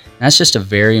afforded. And that's just a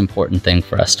very important thing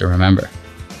for us to remember.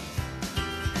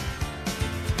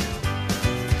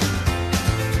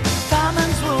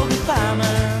 Famines will be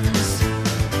famines,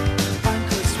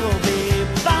 banquets will be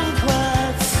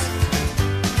banquets.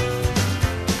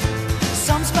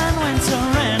 Some spend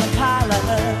winter in a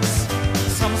palace,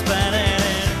 some spend it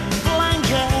in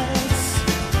blankets.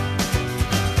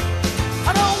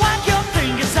 I don't whack your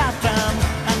fingers at them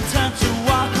and turn to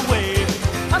walk away.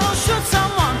 I don't shoot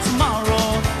someone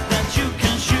tomorrow that you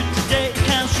can shoot today,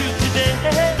 can shoot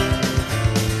today.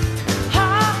 Ha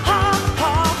ha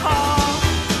ha ha.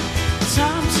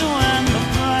 Time to end the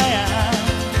prayer.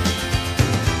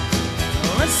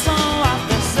 Listen what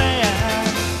they say.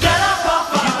 Get up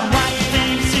off of you. Why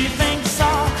you think so?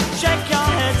 Shake your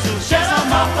head to shake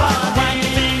some off of. Why you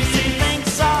think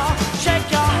so? Shake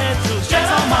your head to shake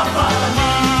some off of.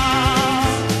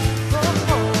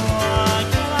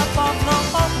 Get up off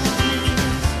the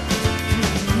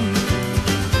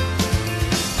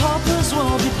paupers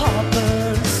will be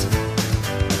paupers.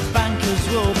 Bankers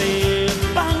will be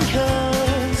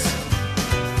bankers.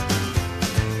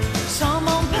 Some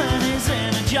own pennies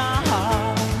in a jar,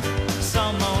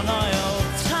 some own oil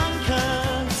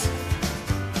tankers.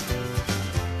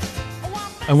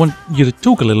 I want you to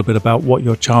talk a little bit about what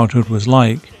your childhood was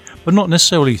like, but not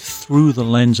necessarily through the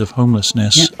lens of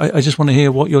homelessness. I just want to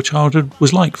hear what your childhood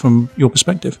was like from your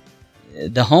perspective.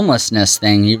 The homelessness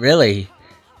thing, you really,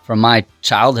 from my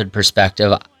childhood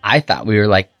perspective, I thought we were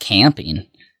like camping,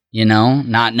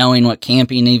 not knowing what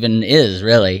camping even is,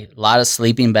 really. A lot of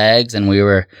sleeping bags, and we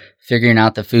were figuring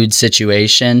out the food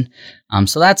situation.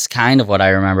 So that's kind of what I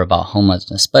remember about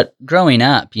homelessness. But growing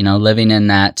up, living in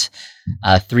that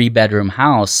 3-bedroom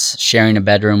house, sharing a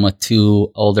bedroom with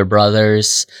 2 older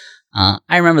brothers,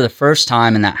 I remember the first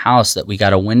time in that house that we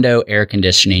got a window air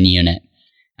conditioning unit.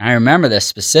 And I remember this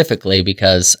specifically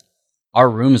because our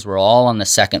rooms were all on the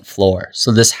 2nd floor.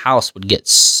 So this house would get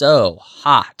so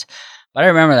hot. But I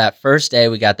remember that first day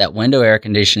we got that window air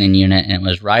conditioning unit, and it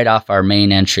was right off our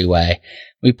main entryway.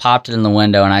 We popped it in the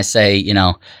window, and I say,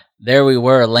 there we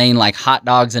were laying like hot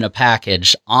dogs in a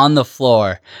package on the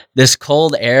floor, this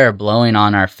cold air blowing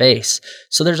on our face.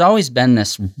 So there's always been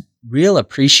this real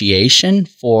appreciation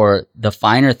for the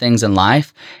finer things in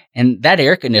life. And that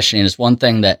air conditioning is one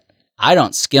thing that I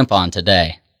don't skimp on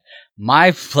today.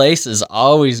 My place is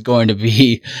always going to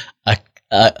be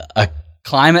a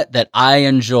climate that I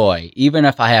enjoy. Even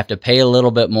if I have to pay a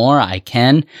little bit more, I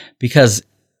can, because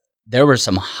there were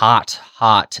some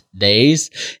hot days,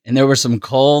 and there were some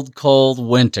cold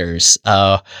winters.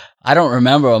 I don't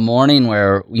remember a morning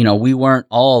where, we weren't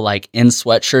all like in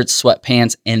sweatshirts,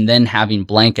 sweatpants, and then having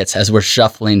blankets as we're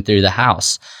shuffling through the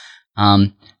house.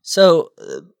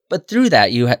 But through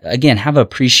that, you again have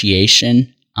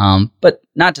appreciation. But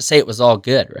not to say it was all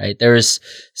good, right? There was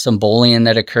some bullying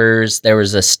that occurs. There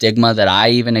was a stigma that I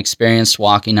even experienced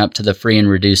walking up to the free and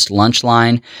reduced lunch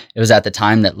line. It was at the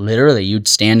time that literally you'd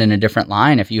stand in a different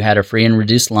line if you had a free and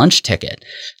reduced lunch ticket.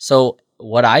 So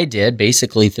what I did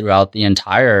basically throughout the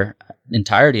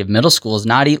entirety of middle school is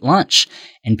not eat lunch.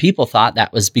 And people thought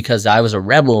that was because I was a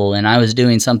rebel and I was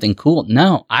doing something cool.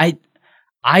 No, I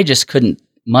just couldn't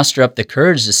muster up the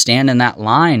courage to stand in that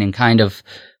line and kind of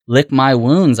lick my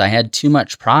wounds. I had too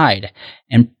much pride.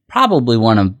 And probably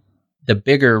one of the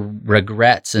bigger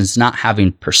regrets is not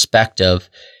having perspective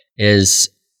is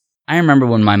I remember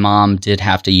when my mom did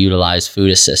have to utilize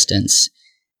food assistance.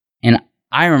 And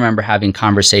I remember having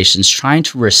conversations trying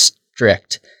to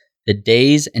restrict the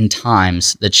days and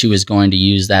times that she was going to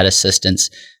use that assistance,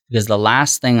 because the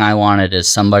last thing I wanted is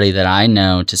somebody that I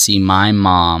know to see my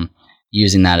mom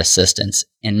using that assistance.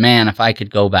 And man, if I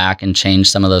could go back and change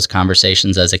some of those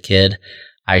conversations as a kid,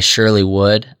 I surely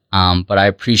would. But I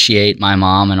appreciate my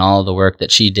mom and all of the work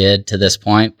that she did to this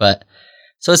point. But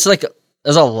so it's like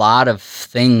there's a lot of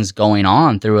things going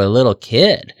on through a little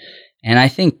kid. And I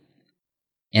think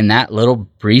in that little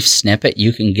brief snippet,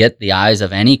 you can get the eyes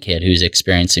of any kid who's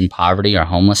experiencing poverty or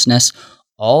homelessness,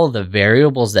 all the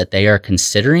variables that they are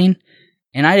considering.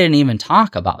 And I didn't even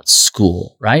talk about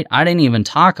school, right? I didn't even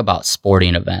talk about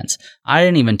sporting events. I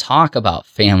didn't even talk about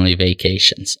family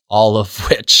vacations, all of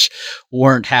which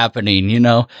weren't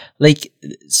happening,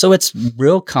 So it's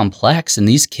real complex. And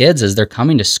these kids, as they're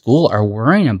coming to school, are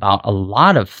worrying about a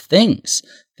lot of things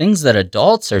that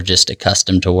adults are just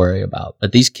accustomed to worry about.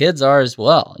 But these kids are as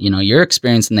well. You're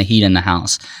experiencing the heat in the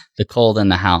house, the cold in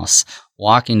the house,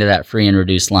 walking to that free and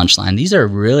reduced lunch line. These are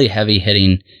really heavy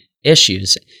hitting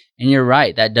issues. And you're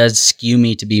right, that does skew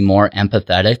me to be more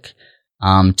empathetic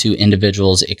to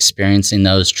individuals experiencing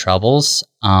those troubles.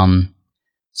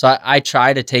 So I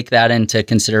try to take that into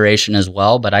consideration as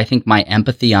well, but I think my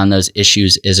empathy on those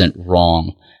issues isn't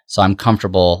wrong. So I'm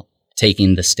comfortable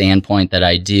taking the standpoint that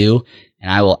I do,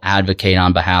 and I will advocate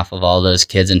on behalf of all those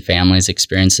kids and families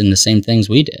experiencing the same things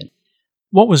we did.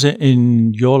 What was it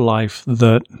in your life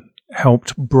that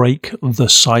helped break the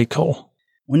cycle?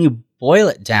 When you boil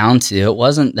it down to, it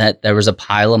wasn't that there was a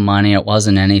pile of money. It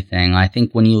wasn't anything. I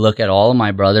think when you look at all of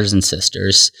my brothers and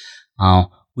sisters,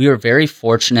 we were very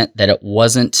fortunate that it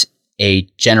wasn't a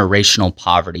generational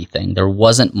poverty thing. There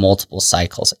wasn't multiple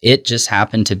cycles. It just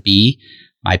happened to be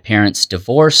my parents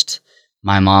divorced.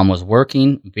 My mom was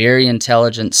working, very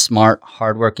intelligent, smart,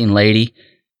 hardworking lady.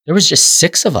 There was just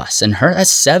 6 of us, and that's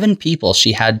 7 people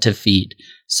she had to feed.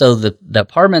 So the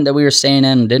apartment that we were staying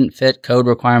in didn't fit code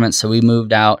requirements, so we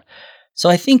moved out. So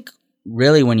I think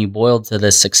really when you boiled to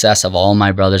the success of all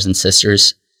my brothers and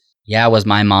sisters, was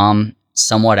my mom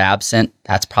somewhat absent?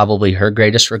 That's probably her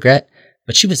greatest regret.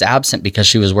 But she was absent because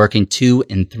she was working 2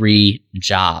 and 3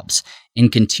 jobs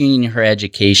and continuing her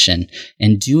education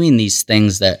and doing these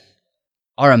things that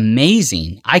are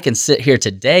amazing. I can sit here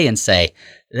today and say,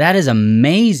 that is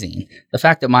amazing. The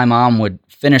fact that my mom would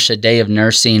finish a day of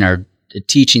nursing or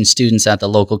teaching students at the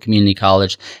local community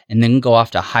college and then go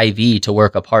off to Hy-Vee to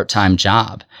work a part-time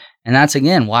job. And that's,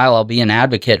 again, why I'll be an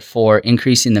advocate for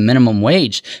increasing the minimum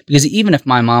wage, because even if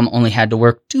my mom only had to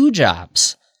work 2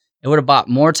 jobs, it would have bought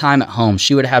more time at home.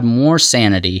 She would have had more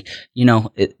sanity.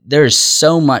 There's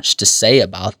so much to say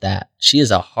about that. She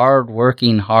is a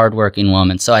hardworking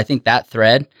woman. So I think that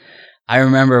thread, I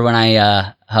remember when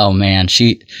I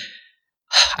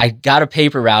got a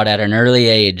paper route at an early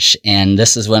age, and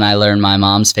this is when I learned my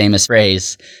mom's famous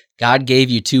phrase, God gave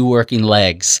you 2 working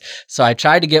legs. So I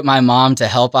tried to get my mom to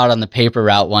help out on the paper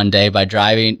route one day by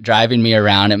driving me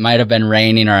around. It might have been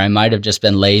raining, or I might have just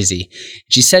been lazy.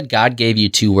 She said, God gave you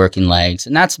 2 working legs.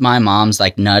 And that's my mom's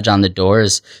nudge on the door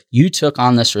is, you took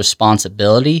on this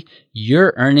responsibility.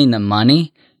 You're earning the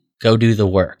money. Go do the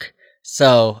work.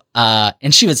 So,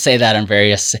 and she would say that on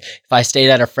if I stayed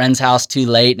at a friend's house too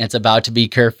late and it's about to be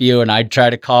curfew and I'd try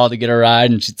to call to get a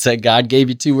ride, and she'd say, God gave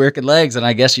you 2 working legs, and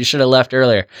I guess you should have left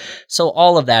earlier. So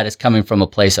all of that is coming from a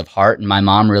place of heart, and my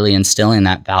mom really instilling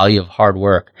that value of hard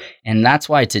work. And that's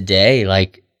why today,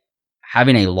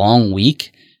 having a long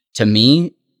week to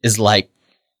me is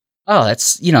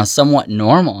that's, somewhat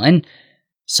normal. And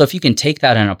so if you can take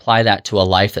that and apply that to a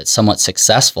life that's somewhat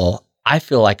successful, I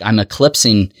feel like I'm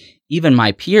eclipsing even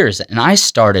my peers. And I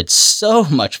started so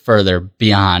much further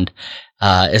beyond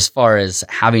as far as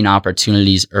having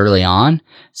opportunities early on.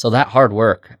 So that hard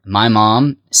work, my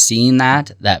mom seeing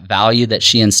that value that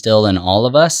she instilled in all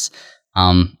of us,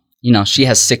 she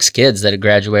has 6 kids that have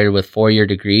graduated with 4-year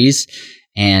degrees.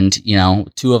 And,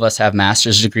 2 of us have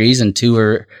master's degrees and 2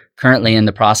 are currently in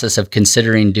the process of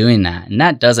considering doing that. And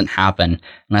that doesn't happen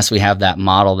unless we have that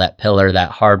model, that pillar,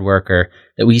 that hard worker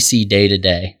that we see day to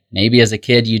day. Maybe as a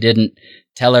kid, you didn't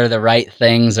tell her the right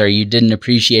things, or you didn't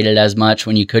appreciate it as much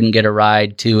when you couldn't get a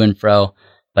ride to and fro.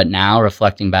 But now,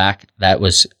 reflecting back, that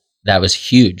was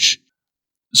huge.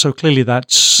 So clearly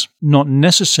that's not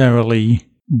necessarily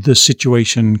the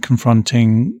situation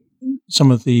confronting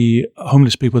some of the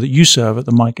homeless people that you serve at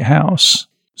the Micah House.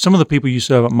 Some of the people you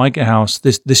serve at Micah House,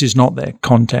 this is not their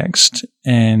context,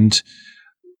 and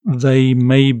they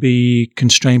may be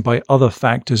constrained by other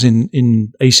factors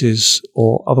in ACEs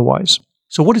or otherwise.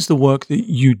 So what is the work that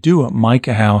you do at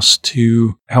Micah House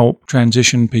to help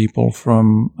transition people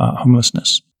from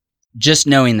homelessness? Just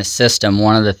knowing the system,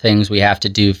 one of the things we have to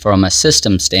do from a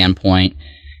system standpoint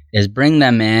is bring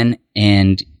them in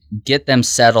and get them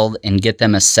settled and get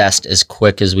them assessed as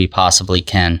quick as we possibly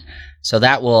can. So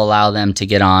that will allow them to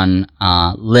get on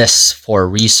lists for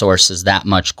resources that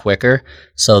much quicker.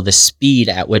 So the speed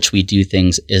at which we do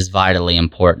things is vitally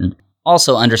important.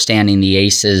 Also understanding the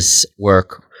ACEs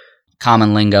work,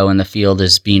 common lingo in the field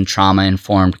is being trauma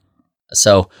informed.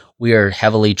 So we are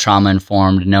heavily trauma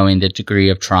informed, knowing the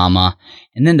degree of trauma,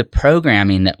 and then the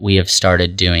programming that we have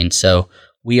started doing. So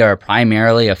we are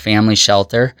primarily a family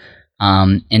shelter,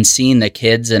 and seeing the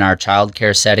kids in our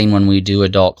childcare setting when we do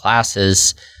adult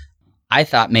classes, I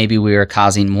thought maybe we were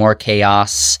causing more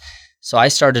chaos. So I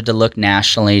started to look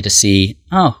nationally to see,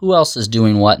 who else is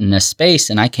doing what in this space?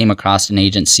 And I came across an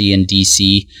agency in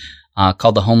DC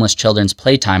called the Homeless Children's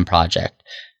Playtime Project.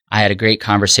 I had a great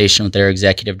conversation with their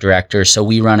executive director. So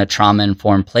we run a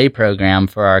trauma-informed play program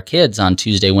for our kids on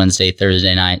Tuesday, Wednesday,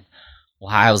 Thursday night.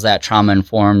 Well, how is that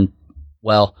trauma-informed?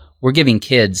 Well, we're giving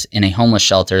kids in a homeless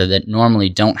shelter that normally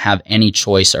don't have any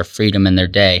choice or freedom in their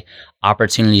day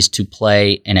opportunities to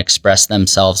play and express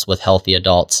themselves with healthy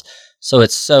adults. So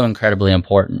it's so incredibly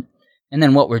important. And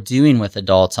then what we're doing with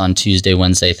adults on Tuesday,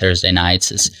 Wednesday, Thursday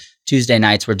nights is Tuesday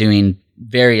nights we're doing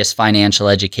various financial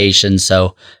education.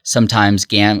 So sometimes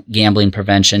gambling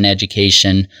prevention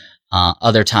education,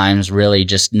 other times really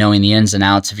just knowing the ins and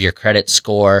outs of your credit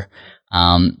score.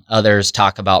 Others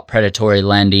talk about predatory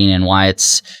lending and why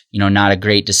it's, not a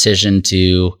great decision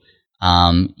to,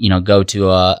 go to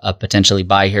a potentially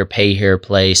buy here, pay here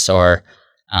place or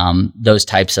those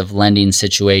types of lending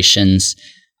situations.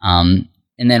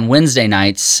 And then Wednesday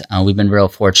nights, we've been real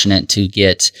fortunate to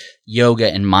get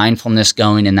yoga and mindfulness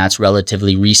going, and that's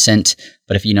relatively recent.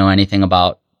 But if you know anything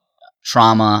about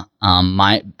trauma,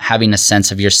 having a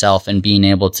sense of yourself and being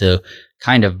able to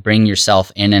kind of bring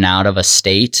yourself in and out of a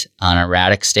state, an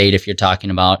erratic state, if you're talking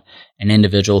about an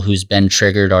individual who's been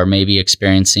triggered or maybe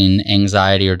experiencing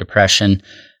anxiety or depression.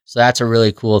 So that's a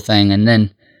really cool thing. And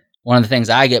then one of the things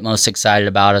I get most excited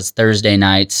about is Thursday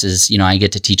nights is, I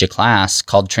get to teach a class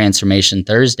called Transformation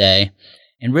Thursday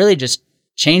and really just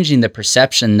changing the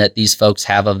perception that these folks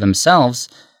have of themselves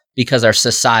because our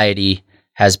society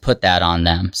has put that on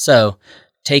them. So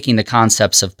taking the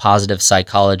concepts of positive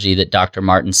psychology that Dr.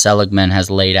 Martin Seligman has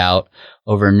laid out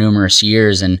over numerous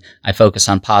years, and I focus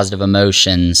on positive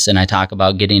emotions, and I talk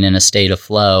about getting in a state of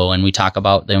flow, and we talk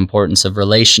about the importance of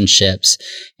relationships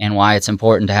and why it's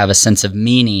important to have a sense of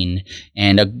meaning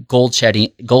and a goal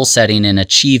setting and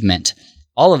achievement.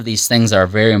 All of these things are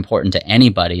very important to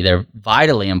anybody. They're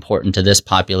vitally important to this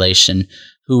population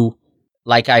who,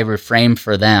 like I reframe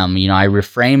for them, I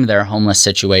reframe their homeless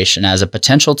situation as a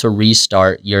potential to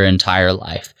restart your entire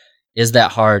life. Is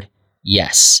that hard?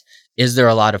 Yes. Is there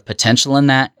a lot of potential in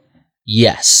that?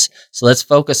 Yes. So let's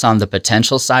focus on the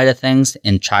potential side of things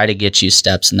and try to get you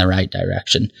steps in the right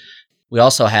direction. We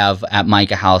also have at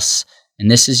Micah House,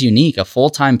 and this is unique, a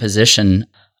full-time position,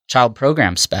 child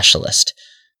program specialist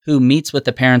who meets with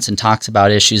the parents and talks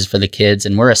about issues for the kids.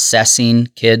 And we're assessing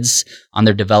kids on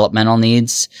their developmental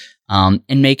needs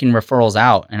and making referrals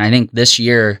out. And I think this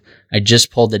year, I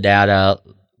just pulled the data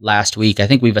last week. I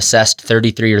think we've assessed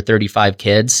 33 or 35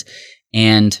 kids.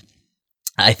 And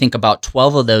I think about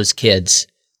 12 of those kids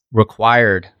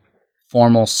required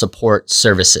formal support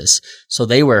services. So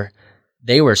they were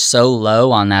so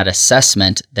low on that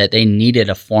assessment that they needed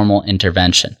a formal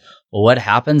intervention. Well, what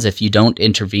happens if you don't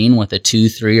intervene with a 2,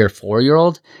 3, or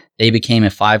 4-year-old? They became a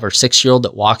 5 or 6-year-old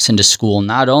that walks into school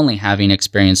not only having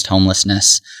experienced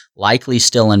homelessness, likely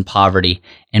still in poverty,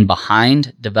 and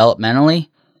behind developmentally,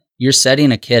 you're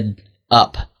setting a kid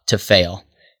up to fail.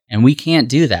 And we can't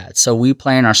do that. So we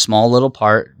play in our small little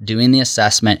part, doing the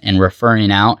assessment and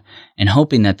referring out and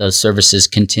hoping that those services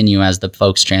continue as the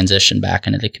folks transition back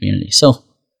into the community. So,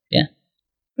 yeah.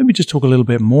 Maybe just talk a little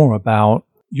bit more about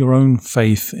your own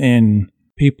faith in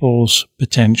people's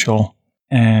potential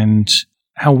and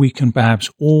how we can perhaps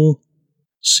all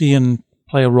see and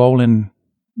play a role in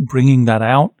bringing that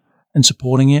out and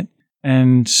supporting it,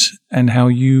 and how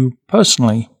you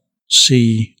personally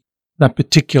see that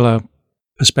particular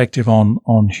perspective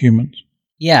on humans.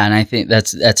 Yeah, and I think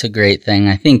that's a great thing.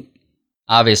 I think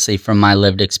obviously from my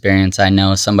lived experience, I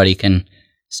know somebody can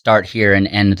start here and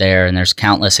end there, and there's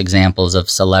countless examples of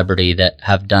celebrity that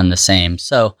have done the same.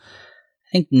 So I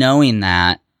think knowing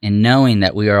that and knowing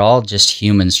that we are all just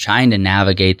humans trying to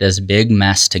navigate this big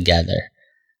mess together,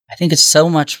 I think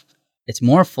it's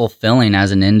more fulfilling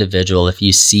as an individual if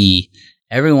you see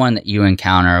everyone that you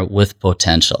encounter with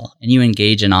potential, and you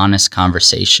engage in honest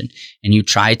conversation, and you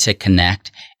try to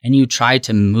connect, and you try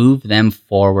to move them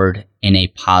forward in a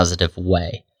positive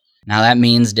way. Now, that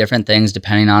means different things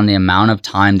depending on the amount of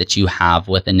time that you have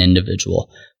with an individual.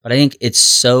 But I think it's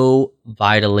so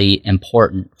vitally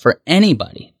important for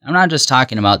anybody. I'm not just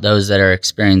talking about those that are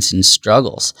experiencing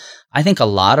struggles. I think a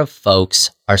lot of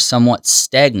folks are somewhat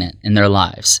stagnant in their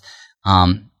lives.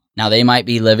 Now, they might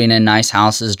be living in nice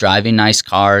houses, driving nice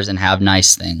cars, and have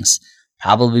nice things,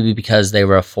 probably because they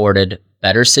were afforded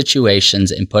better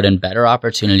situations and put in better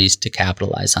opportunities to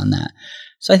capitalize on that.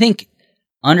 So I think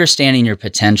understanding your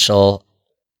potential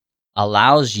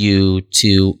allows you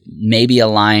to maybe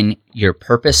align your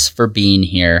purpose for being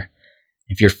here.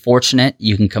 If you're fortunate,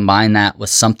 you can combine that with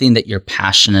something that you're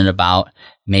passionate about,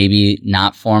 maybe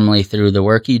not formally through the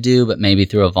work you do, but maybe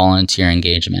through a volunteer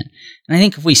engagement. And I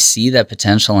think if we see that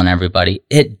potential in everybody,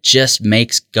 it just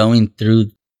makes going through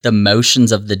the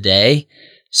motions of the day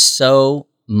so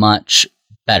much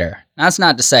better. That's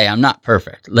not to say I'm not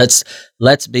perfect.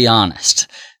 Let's be honest.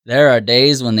 There are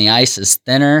days when the ice is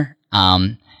thinner,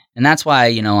 and that's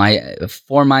why,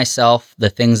 for myself, the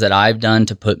things that I've done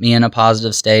to put me in a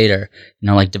positive state are,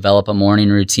 like develop a morning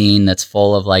routine that's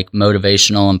full of like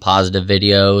motivational and positive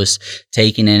videos,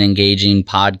 taking in engaging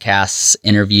podcasts,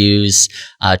 interviews,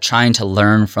 trying to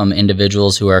learn from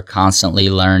individuals who are constantly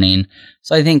learning.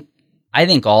 So I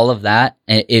think all of that,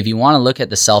 if you want to look at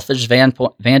the selfish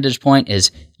vantage point, is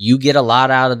you get a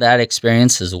lot out of that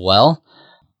experience as well,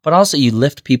 but also you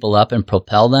lift people up and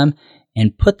propel them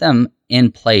and put them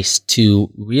in place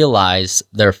to realize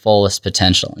their fullest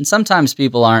potential. And sometimes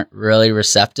people aren't really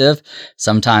receptive.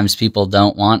 Sometimes people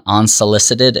don't want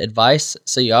unsolicited advice.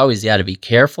 So you always got to be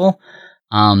careful.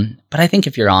 But I think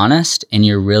if you're honest and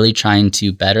you're really trying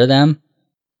to better them,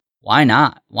 why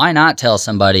not? Why not tell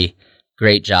somebody,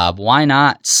 great job? Why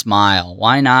not smile?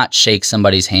 Why not shake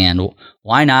somebody's hand?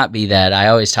 Why not be that? I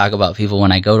always talk about people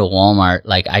when I go to Walmart,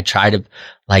 like I try to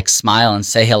like smile and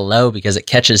say hello because it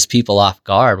catches people off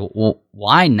guard. Well,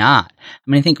 why not?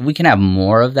 I think if we can have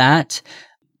more of that,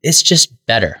 it's just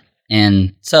better.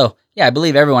 And so, I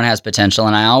believe everyone has potential.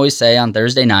 And I always say on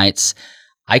Thursday nights,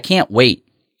 I can't wait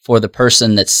for the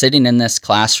person that's sitting in this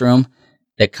classroom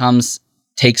that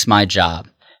takes my job.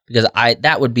 Because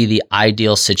that would be the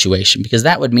ideal situation, because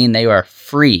that would mean they are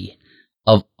free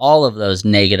of all of those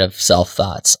negative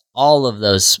self-thoughts, all of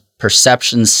those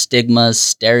perceptions, stigmas,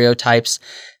 stereotypes.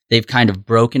 They've kind of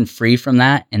broken free from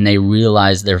that, and they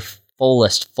realize their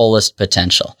fullest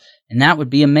potential. And that would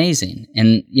be amazing.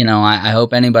 And, I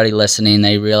hope anybody listening,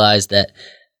 they realize that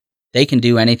they can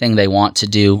do anything they want to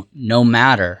do, no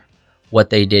matter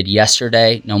what they did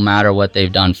yesterday, no matter what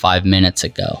they've done 5 minutes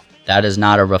ago. That is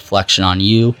not a reflection on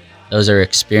you. Those are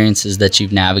experiences that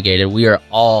you've navigated. We are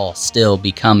all still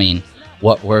becoming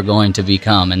what we're going to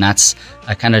become. And that's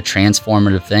a kind of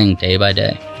transformative thing day by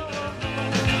day.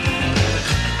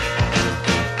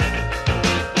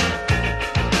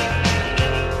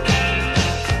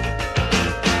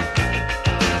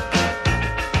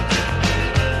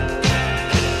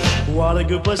 What a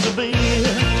good place to be.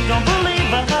 Don't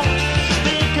believe I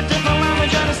speak a different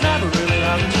language and it's never really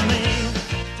happened to me.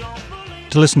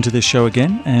 To listen to this show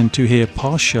again and to hear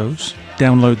past shows,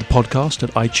 download the podcast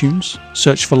at iTunes,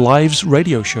 search for Live's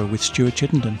radio show with Stuart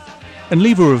Chittenden, and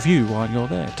leave a review while you're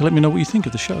there to let me know what you think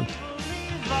of the show.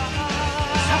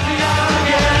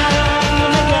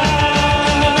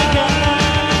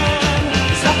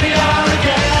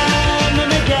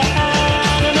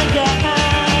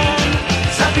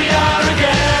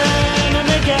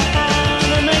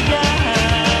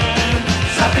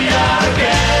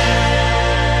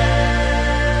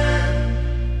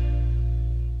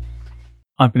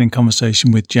 I've been in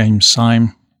conversation with James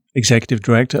Syme, Executive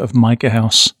Director of Micah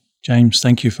House. James,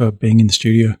 thank you for being in the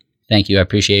studio. Thank you. I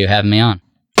appreciate you having me on.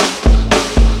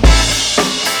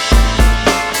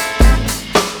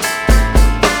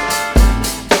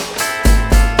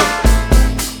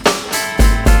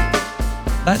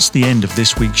 That's the end of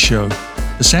this week's show.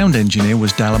 The sound engineer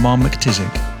was Dalamar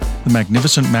McTizick. The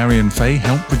magnificent Marion Fay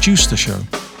helped produce the show.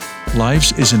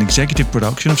 Lives is an executive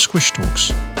production of Squish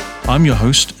Talks. I'm your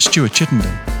host, Stuart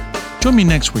Chittenden. Join me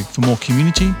next week for more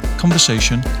community,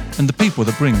 conversation, and the people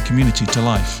that bring community to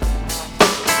life.